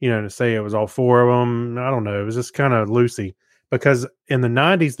say it was all four of them. I don't know. It was just kind of loosey because in the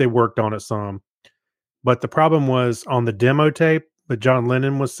 90s they worked on it some, but the problem was on the demo tape that John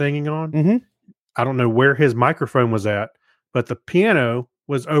Lennon was singing on. Mm-hmm. I don't know where his microphone was at, but the piano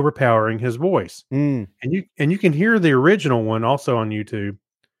was overpowering his voice. And you can hear the original one also on YouTube.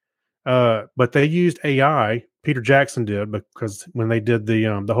 But they used AI. Peter Jackson did, because when they did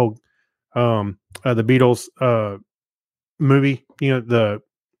the whole the Beatles movie, the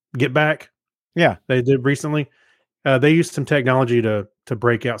Get Back, they did recently. They used some technology to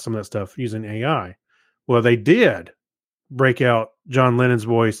break out some of that stuff using AI. Well, they did break out John Lennon's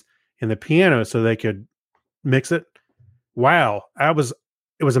voice in the piano so they could mix it. Wow, it was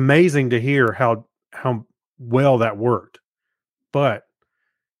amazing to hear how well that worked. But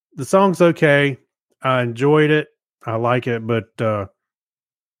the song's okay. I enjoyed it. I like it, but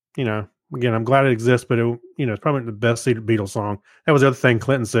again, I'm glad it exists, but it's probably the best Beatles song. That was the other thing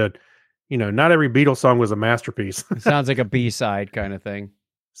Clinton said. Not every Beatles song was a masterpiece. It sounds like a B-side kind of thing.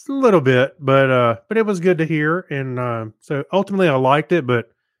 It's a little bit, but it was good to hear, and so ultimately I liked it, but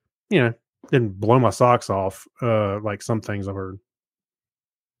didn't blow my socks off like some things I've heard.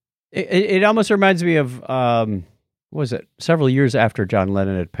 It almost reminds me of what was it? Several years after John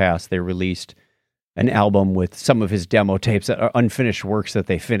Lennon had passed, they released an album with some of his demo tapes that are unfinished works that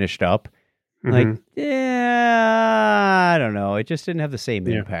they finished up. Mm-hmm. I don't know. It just didn't have the same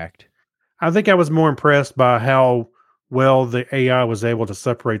impact. I think I was more impressed by how well the AI was able to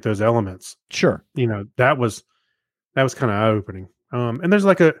separate those elements. Sure. That was kind of eye-opening. And there's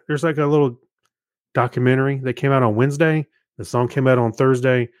like a little documentary that came out on Wednesday. The song came out on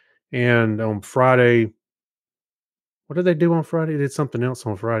Thursday, and on Friday, what did they do on Friday? They did something else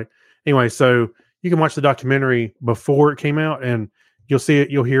on Friday. Anyway, so you can watch the documentary before it came out, and you'll see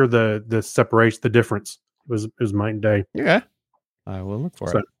it. You'll hear the separation, the difference. It was night and day. Yeah, I will look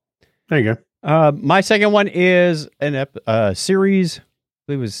for it. There you go. My second one is a series. I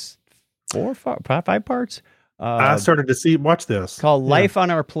believe it was 5 parts. I started to watch this called Life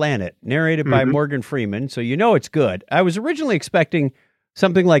on Our Planet, narrated by Morgan Freeman. So it's good. I was originally expecting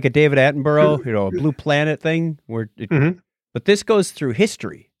something like a David Attenborough, a Blue Planet thing, but this goes through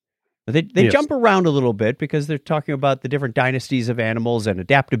history. They jump around a little bit because they're talking about the different dynasties of animals and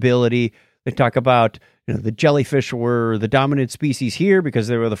adaptability. They talk about the jellyfish were the dominant species here because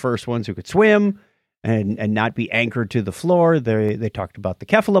they were the first ones who could swim and not be anchored to the floor. They talked about the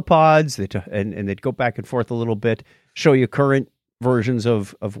cephalopods. And they'd go back and forth a little bit, show you current versions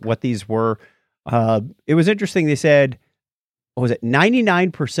of what these were. It was interesting. They said,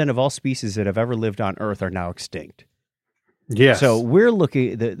 99% of all species that have ever lived on Earth are now extinct. Yes. So we're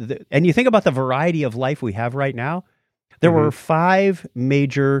looking, and you think about the variety of life we have right now. There were 5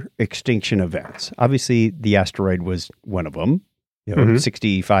 major extinction events. Obviously, the asteroid was one of them,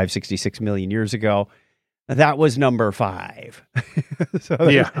 65, 66 million years ago. That was number 5. So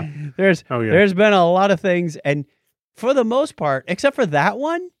there's been a lot of things. And for the most part, except for that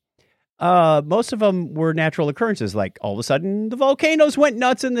one, most of them were natural occurrences. Like all of a sudden the volcanoes went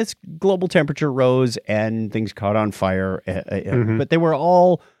nuts and this global temperature rose and things caught on fire. But they were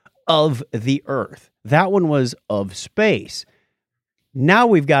all of the Earth. That one was of space. Now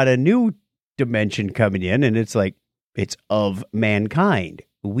we've got a new dimension coming in, and it's of mankind.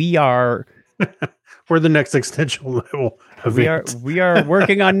 We're the next existential level of we are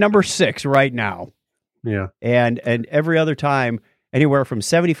working on number 6 right now. Yeah. And every other time anywhere from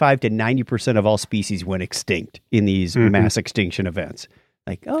 75 to 90% of all species went extinct in these mass extinction events.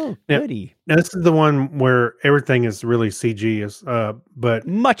 Like, oh, goody. Now, this is the one where everything is really CG, but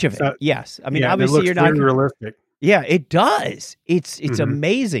much of it, yes. I mean, it obviously looks you're not very realistic. Yeah, it does. It's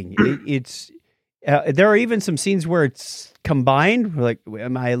amazing. There are even some scenes where it's combined. Like,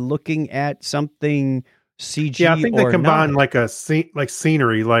 am I looking at something CG? Yeah, I think they combine not? like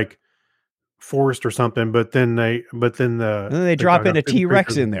scenery, like forest or something. But then they drop in a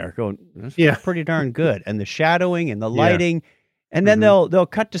T-Rex in there. Going, that's pretty darn good. And the shadowing and the lighting, and then they'll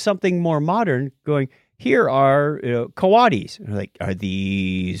cut to something more modern. Going, here are coatis. Like, are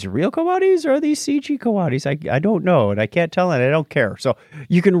these real coatis or are these CG coatis? I don't know, and I can't tell, and I don't care. So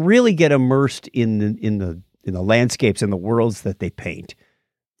you can really get immersed in the landscapes and the worlds that they paint.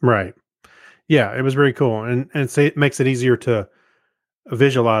 Right. Yeah, it was very cool, and it makes it easier to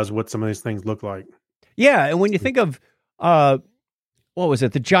visualize what some of these things look like. Yeah, and when you think of what was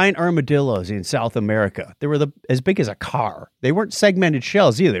it? The giant armadillos in South America. They were as big as a car. They weren't segmented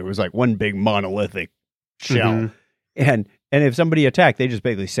shells either. It was like one big monolithic shell. And if somebody attacked, they just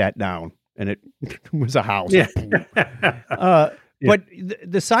basically sat down and it was a house. Yeah. But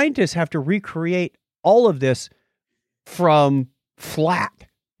the scientists have to recreate all of this from flat,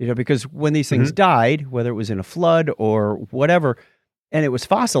 because when these things died, whether it was in a flood or whatever, and it was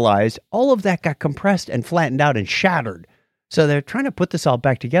fossilized, all of that got compressed and flattened out and shattered. So they're trying to put this all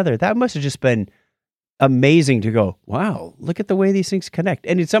back together. That must have just been amazing to go, wow, look at the way these things connect.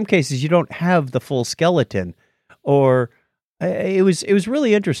 And in some cases, you don't have the full skeleton, or it was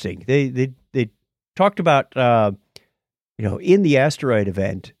really interesting. They talked about, in the asteroid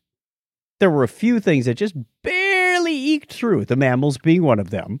event, there were a few things that just barely eked through, the mammals being one of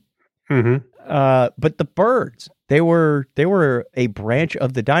them. But the birds, they were a branch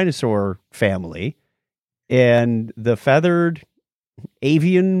of the dinosaur family, and the feathered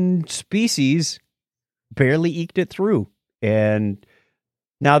avian species barely eked it through. And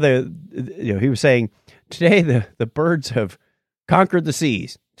now he was saying today the birds have conquered the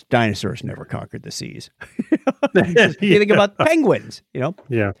seas. Dinosaurs never conquered the seas. You think about penguins,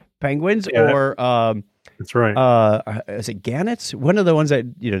 penguins, or that's right. Is it gannets? One of the ones that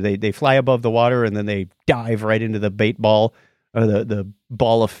they fly above the water and then they dive right into the bait ball or the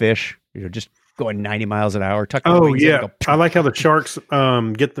ball of fish. Just going 90 miles an hour. Oh yeah, I like how the sharks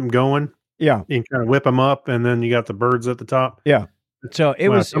get them going. Yeah, you can kind of whip them up, and then you got the birds at the top. Yeah, so it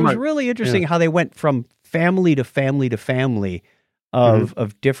was really interesting how they went from family to family to family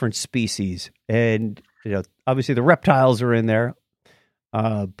of different species, and obviously the reptiles are in there,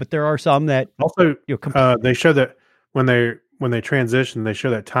 but there are some that also they show that when they transition, they show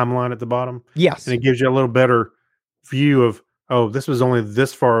that timeline at the bottom. Yes, and it gives you a little better view of this was only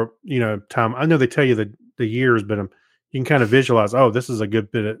this far time. I know they tell you the years, but you can kind of visualize this is a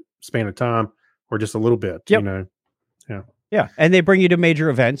good bit of span of time, or just a little bit. Yeah, and they bring you to major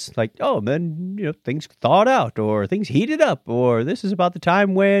events like, then things thawed out, or things heated up, or this is about the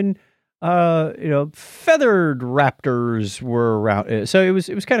time when feathered raptors were around. So it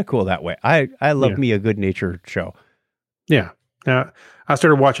was kind of cool that way. I love me a good natured show. Yeah, I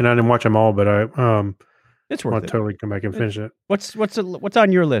started watching. I didn't watch them all, but it's worth it. I'll totally come back and finish it. What's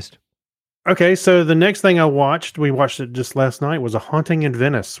on your list? Okay, so the next thing we watched it just last night, was A Haunting in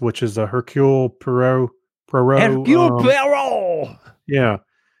Venice, which is a Hercule Poirot. Hercule Poirot. Yeah,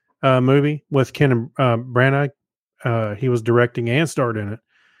 movie with Ken Branagh. He was directing and starred in it.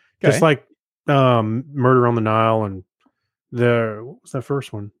 Okay. Just like Murder on the Nile and what was that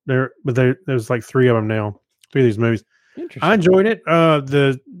first one? There's like three of them now. Three of these movies. I enjoyed it. I'll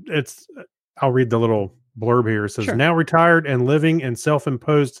read the little blurb here. It says, now retired and living in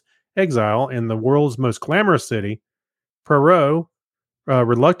self-imposed exile in the world's most glamorous city, Poirot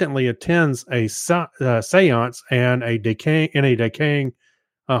reluctantly attends a seance and a decaying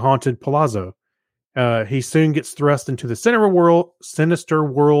haunted palazzo. He soon gets thrust into the sinister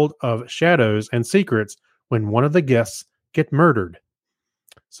world of shadows and secrets when one of the guests get murdered.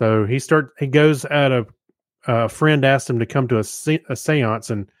 So he goes at a friend asked him to come to a seance,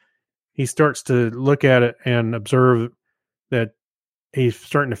 and he starts to look at it and observe that he's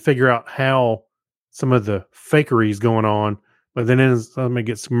starting to figure out how some of the fakery is going on. But then somebody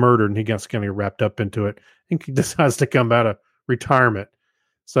gets murdered, and he gets kind of wrapped up into it, and he decides to come out of retirement.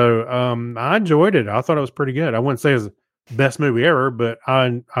 So I enjoyed it. I thought it was pretty good. I wouldn't say it's the best movie ever, but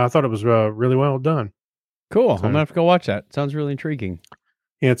I thought it was really well done. Cool. So, I'm gonna have to go watch that. Sounds really intriguing.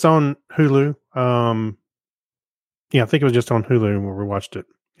 Yeah, it's on Hulu. I think it was just on Hulu when we watched it.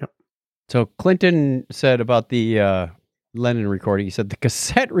 Yep. So Clinton said about the Lennon recording, he said the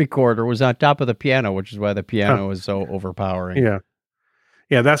cassette recorder was on top of the piano, which is why the piano was so overpowering. Yeah.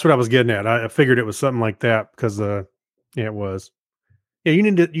 Yeah, that's what I was getting at. I figured it was something like that because yeah, it was. Yeah, you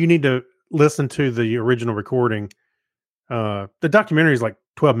need to listen to the original recording. The documentary is like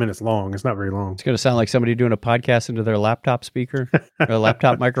 12 minutes long. It's not very long. It's going to sound like somebody doing a podcast into their laptop speaker or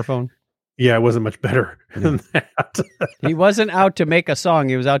laptop microphone. Yeah, it wasn't much better than that. He wasn't out to make a song.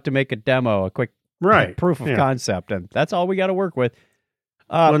 He was out to make a demo, a quick proof of concept. And that's all we got to work with.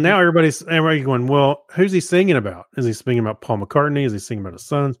 Well, now everybody's going, well, who's he singing about? Is he singing about Paul McCartney? Is he singing about his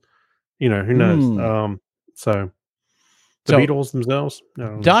sons? Who knows? So the Beatles themselves.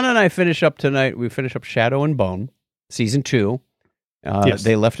 Donna and I finish up tonight. We finish up Shadow and Bone, season 2. Yes.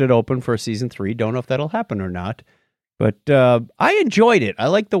 They left it open for season 3. Don't know if that'll happen or not. But I enjoyed it. I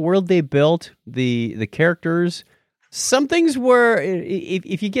like the world they built, the characters. Some things were,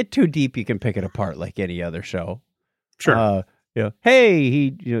 if you get too deep, you can pick it apart like any other show. Sure.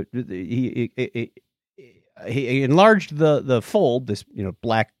 Hey, he enlarged the fold, this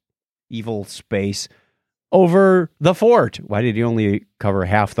black evil space, over the fort. Why did he only cover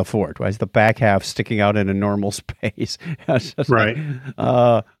half the fort? Why is the back half sticking out in a normal space? Right.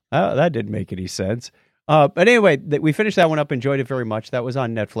 That didn't make any sense. But anyway, we finished that one up, enjoyed it very much. That was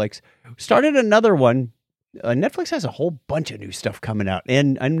on Netflix. Started another one. Netflix has a whole bunch of new stuff coming out,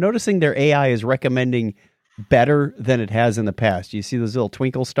 and I'm noticing their AI is recommending better than it has in the past. You see those little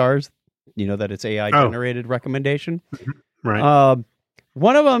twinkle stars? You know that it's AI generated recommendation? Right.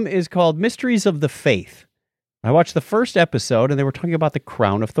 One of them is called Mysteries of the Faith. I watched the first episode, and they were talking about the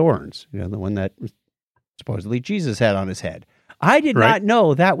crown of thorns, the one that supposedly Jesus had on his head. I did not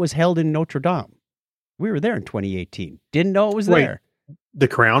know that was held in Notre Dame. We were there in 2018. Didn't know it was there. The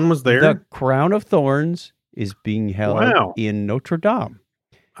crown was there? The crown of thorns is being held in Notre Dame.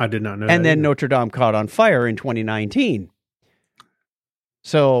 I did not know and that then either. Notre Dame caught on fire in 2019.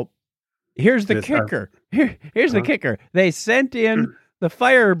 So here's the kicker. Here's the kicker. They sent in the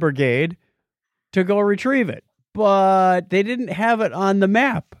fire brigade to go retrieve it, but they didn't have it on the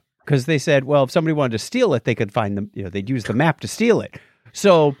map because they said, well, if somebody wanted to steal it, they could find them. They'd use the map to steal it.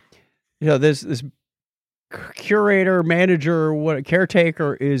 So, this curator, manager,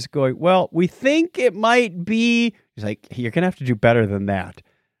 caretaker is going, well, we think it might be. He's like, you're going to have to do better than that.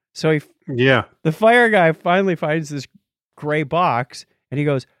 So the fire guy finally finds this gray box and he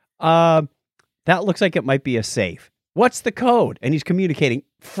goes, that looks like it might be a safe. What's the code? And he's communicating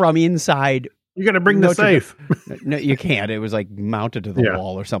from inside. You got to bring the safe. No, you can't. It was like mounted to the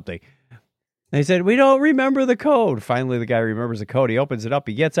wall or something. And he said, we don't remember the code. Finally, the guy remembers the code. He opens it up.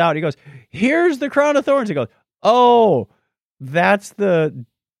 He gets out. He goes, here's the crown of thorns. He goes, oh, that's the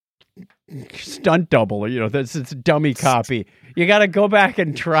stunt double. That's it's a dummy copy. You got to go back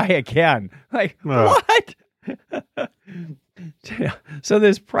and try again. Like, what? So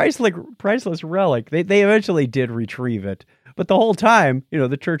this priceless relic, they eventually did retrieve it. But the whole time,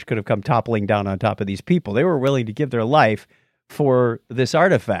 the church could have come toppling down on top of these people. They were willing to give their life for this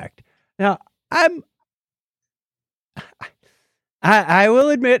artifact. Now, I will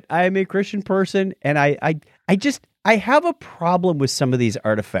admit I'm a Christian person, and I have a problem with some of these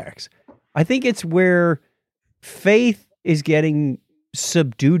artifacts. I think it's where faith is getting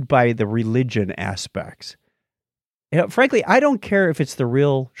subdued by the religion aspects. Frankly, I don't care if it's the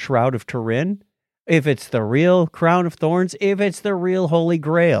real Shroud of Turin, if it's the real Crown of Thorns, if it's the real Holy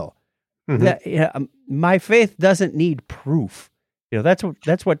Grail. Mm-hmm. My faith doesn't need proof. That's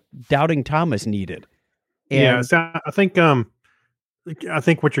what Doubting Thomas needed. And so I think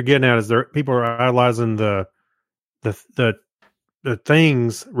what you're getting at is people are idolizing the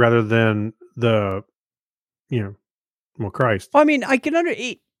things rather than Christ. I mean, I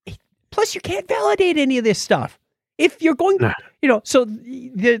can plus you can't validate any of this stuff. If you're going, so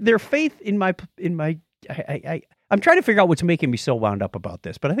their faith in my, I'm trying to figure out what's making me so wound up about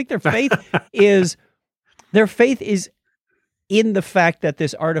this, but I think their faith is in the fact that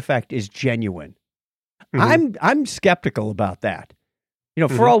this artifact is genuine. Mm-hmm. I'm skeptical about that.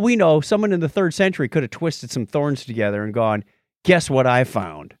 For all we know, someone in the 3rd century could have twisted some thorns together and gone, guess what I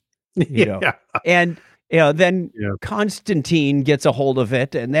found? And then Constantine gets a hold of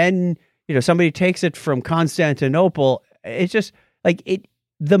it, and then somebody takes it from Constantinople. It's just like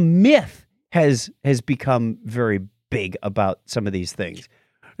the myth has become very big about some of these things.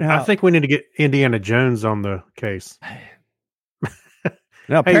 Now, I think we need to get Indiana Jones on the case.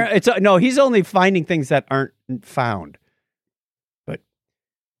 No, he's only finding things that aren't found. But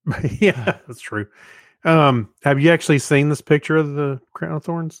yeah, that's true. Have you actually seen this picture of the Crown of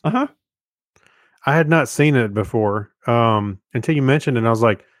Thorns? Uh-huh. I had not seen it before until you mentioned it. And I was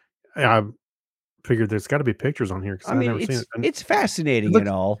like, I figued there's got to be pictures on here because I've never seen it. And it's fascinating and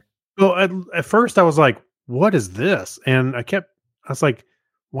all. Well, at first I was like, what is this? And I was like,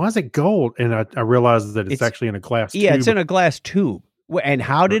 why is it gold? And I realized that it's It's- actually in a glass Yeah, tube. it's in a glass tube. And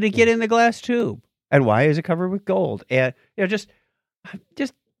how did it get in the glass tube? And why is it covered with gold? And just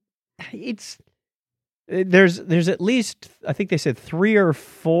it's there's at least, I think they said 3 or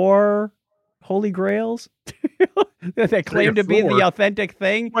 4 holy grails that claim to be the 4? authentic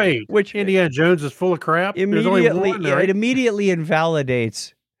thing. Wait, which Indiana Jones is full of crap? There's only immediately one, right? it immediately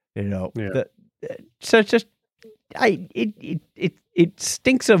invalidates, Yeah. so it's just it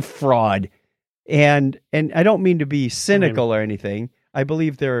stinks of fraud. And I don't mean to be cynical or anything. I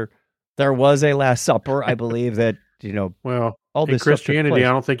believe there was a Last Supper. I believe that, Well, all in this stuff took Christianity, place. I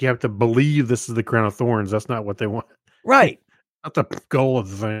don't think you have to believe this is the crown of thorns. That's not what they want. Right. Not the goal of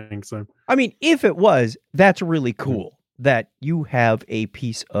the thing. So I mean, if it was, that's really cool that you have a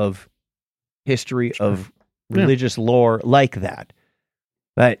piece of history of religious lore like that.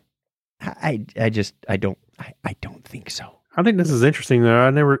 But I don't think so. I think this is interesting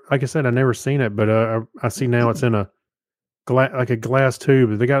though. Like I said, I never seen it, but I see now it's in a glass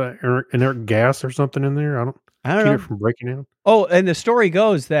tube. They got inert gas or something in there. I don't know. keep it from breaking down. Oh, and the story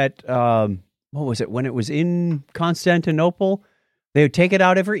goes that what was it, when it was in Constantinople, they would take it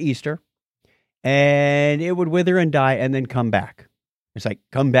out every Easter, and it would wither and die, and then come back. It's like,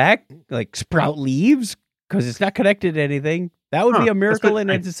 come back, like sprout leaves, because it's not connected to anything. That would be a miracle in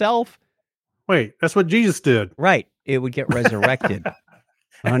itself. Wait, that's what Jesus did. Right. It would get resurrected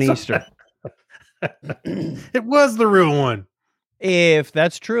on Easter. It was the real one. If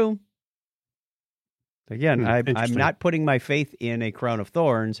that's true. Again, I'm interesting. not putting my faith in a crown of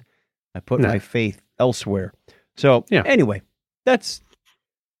thorns. I put my faith elsewhere. So anyway,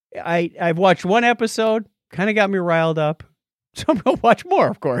 I've watched one episode, kind of got me riled up. So I'm going to watch more,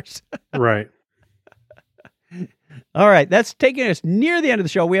 of course. Right. All right. That's taking us near the end of the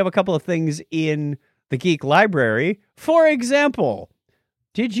show. We have a couple of things in the Geek Library. For example,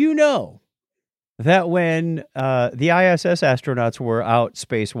 did you know that when the ISS astronauts were out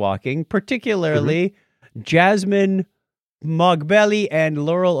spacewalking, particularly Jasmine Mogbelli and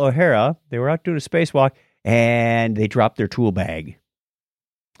Laurel O'Hara, they were out doing a spacewalk, and they dropped their tool bag.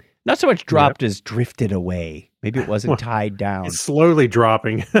 Not so much dropped as drifted away. Maybe it wasn't tied down. It's slowly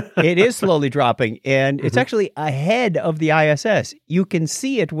dropping. It is slowly dropping, and it's actually ahead of the ISS. You can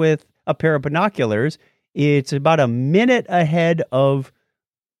see it with a pair of binoculars. It's about a minute ahead of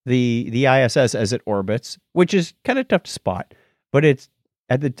the ISS as it orbits, which is kind of tough to spot. But it's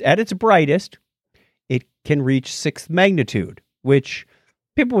at its brightest, it can reach 6th magnitude, which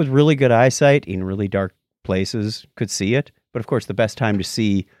people with really good eyesight in really dark places could see it. But of course, the best time to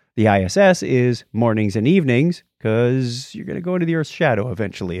see the ISS is mornings and evenings, because you're going to go into the Earth's shadow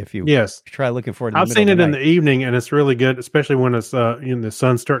eventually if you try looking for it. I've seen it in the evening, and it's really good, especially when it's the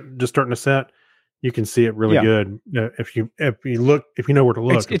sun's starting to set. You can see it really good if you know where to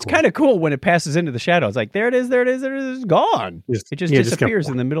look. It's kind of cool when it passes into the shadow. It's like, there it is, it's gone. It just disappears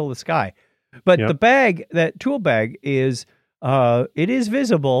in the middle of the sky. But the bag, that tool bag, is it is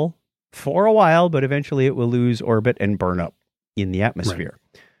visible for a while, but eventually it will lose orbit and burn up in the atmosphere.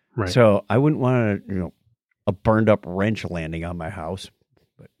 Right. So I wouldn't want to, a burned up wrench landing on my house.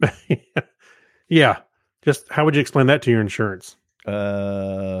 But yeah. Just how would you explain that to your insurance?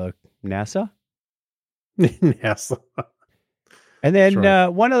 NASA. NASA. And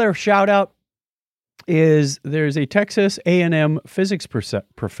then one other shout out is there's a Texas A&M physics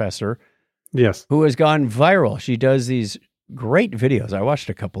professor. Yes. Who has gone viral. She does these great videos. I watched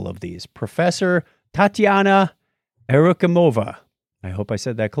a couple of these. Professor Tatiana Erukimova. I hope I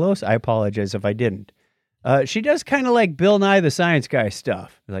said that close. I apologize if I didn't. She does kind of like Bill Nye the Science Guy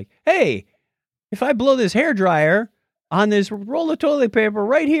stuff. Like, hey, if I blow this hairdryer on this roll of toilet paper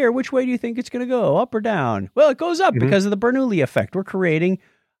right here, which way do you think it's going to go, up or down? Well, it goes up because of the Bernoulli effect. We're creating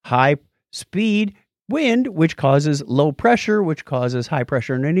high speed wind, which causes low pressure, which causes high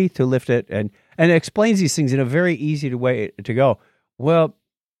pressure underneath to lift it, and it explains these things in a very easy way to go. Well,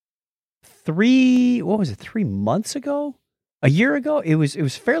 3 months ago? A year ago? It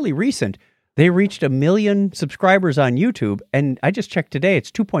was fairly recent. They reached 1 million subscribers on YouTube, and I just checked today, it's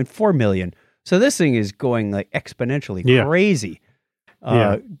 2.4 million. So this thing is going like exponentially crazy.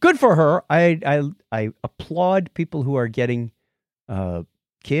 Good for her. I applaud people who are getting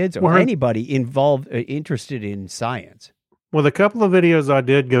kids or anybody involved, interested in science. Well, the couple of videos I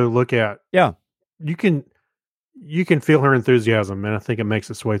did go look at, you can feel her enthusiasm, and I think it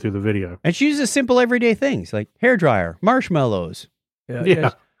makes its way through the video. And she uses simple everyday things like hairdryer, marshmallows.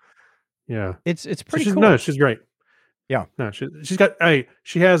 Yeah. It's pretty cool. No, she's great. Yeah. No,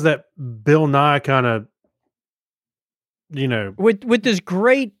 she has that Bill Nye kind of, with this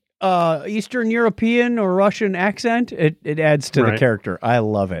great Eastern European or Russian accent, it adds to the Right. character. I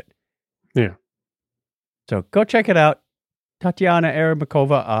love it. Yeah. So go check it out. Tatiana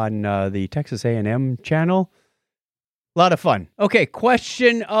Aramakova on the Texas A&M channel. A lot of fun. Okay,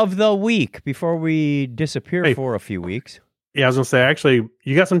 question of the week before we disappear Hey. for a few weeks. Yeah, I was gonna say, actually,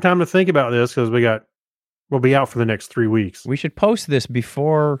 you got some time to think about this because we'll be out for the next 3 weeks. We should post this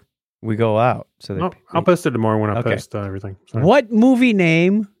before we go out. So that I'll post it tomorrow when I Okay. post everything. So. What movie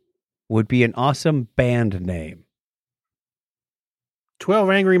name would be an awesome band name? 12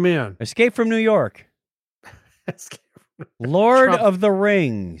 Angry Men. Escape from New York. Lord Trump. of the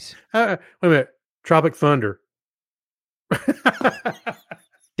Rings. Wait a minute. Tropic Thunder.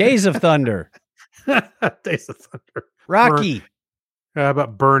 Days of Thunder. Days of Thunder. Rocky. How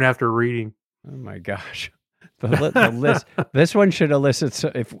about Burn After Reading? Oh my gosh. The list. This one should elicit.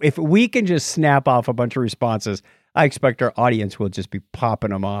 If we can just snap off a bunch of responses, I expect our audience will just be popping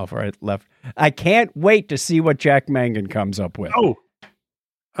them off right, left. I can't wait to see what Jack Mangan comes up with.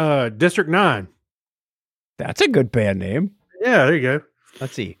 Oh, District 9. That's a good band name. Yeah, there you go.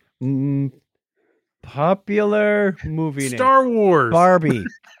 Let's see. Popular movie name. Star Wars. Barbie.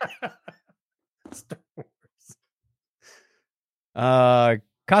 Star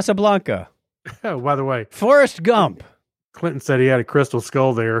Casablanca. Oh, by the way, Forrest Gump. Clinton said he had a crystal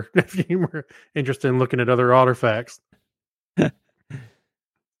skull there. If you were interested in looking at other artifacts.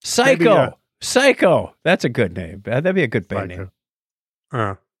 Psycho. Psycho. That's a good name. That'd be a good band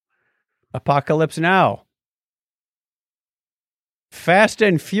name. Apocalypse Now. Fast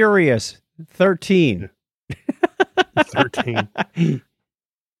and Furious 13. 13.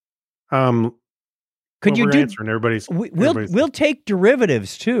 Could you do? answering everybody's? We'll take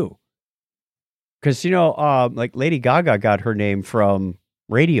derivatives too, because like Lady Gaga got her name from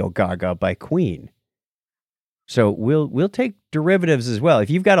Radio Gaga by Queen. So we'll take derivatives as well. If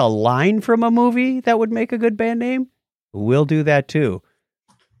you've got a line from a movie that would make a good band name, we'll do that too.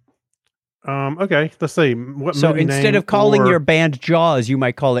 Okay, let's see. What So movie instead name of calling or- your band Jaws, you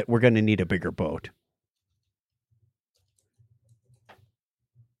might call it "We're Going to Need a Bigger Boat."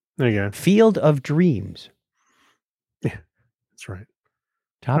 There you go. Field of Dreams. That's right.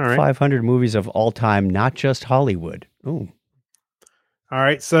 Top All right. 500 movies of all time, not just Hollywood. Ooh. All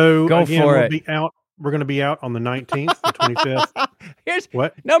right, so Go again, for we'll it. be out. We're going to be out on the 19th, the 25th. Here's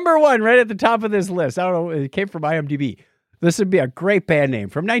What? number one right at the top of this list. I don't know. It came from IMDb. This would be a great band name.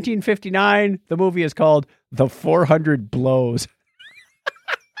 From 1959, the movie is called The 400 Blows.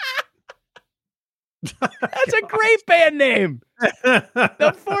 That's a great band name.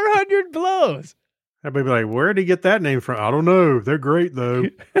 The 400 Blows. Everybody be like, where did he get that name from? I don't know. They're great, though.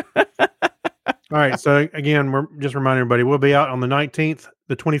 All right, so again, we're just reminding everybody, we'll be out on the 19th,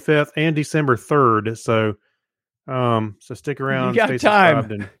 the 25th, and December 3rd. So stick around, got stay time.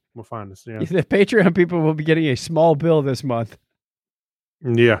 subscribed, and we'll find us. Yeah, The Patreon people will be getting a small bill this month.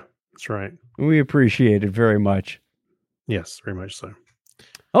 yeah, that's right. We appreciate it very much. Yes, very much so.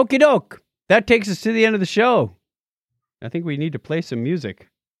 Okie doke. That takes us to the end of the show. I think we need to play some music.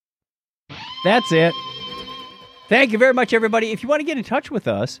 That's it. Thank you very much, everybody. If you want to get in touch with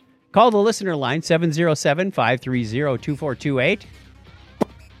us, call the listener line, 707-530-2428.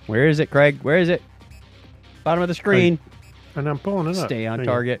 Where is it, Craig? Where is it? Bottom of the screen. And I'm pulling it up. Stay on There you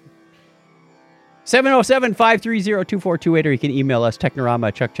go. target. 707-530-2428, or you can email us,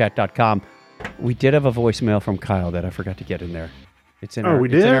 technorama@chuckchat.com. We did have a voicemail from Kyle that I forgot to get in there. It's in Oh, our, we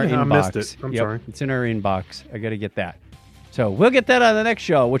it's in did? our I inbox. missed it. I'm Yep, sorry. It's in our inbox. I got to get that. So we'll get that on the next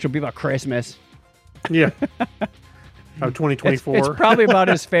show, which will be about Christmas. Yeah. Oh, 2024. It's probably about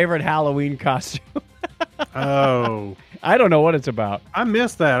his favorite Halloween costume. Oh, I don't know what it's about. I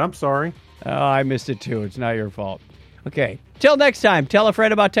missed that. I'm sorry. Oh, I missed it too. It's not your fault. Okay. Till next time, tell a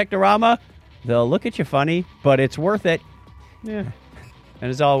friend about Technorama. They'll look at you funny, but it's worth it. Yeah. And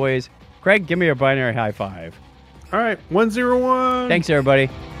as always, Craig, give me a binary high five. All right. 101. Thanks, everybody.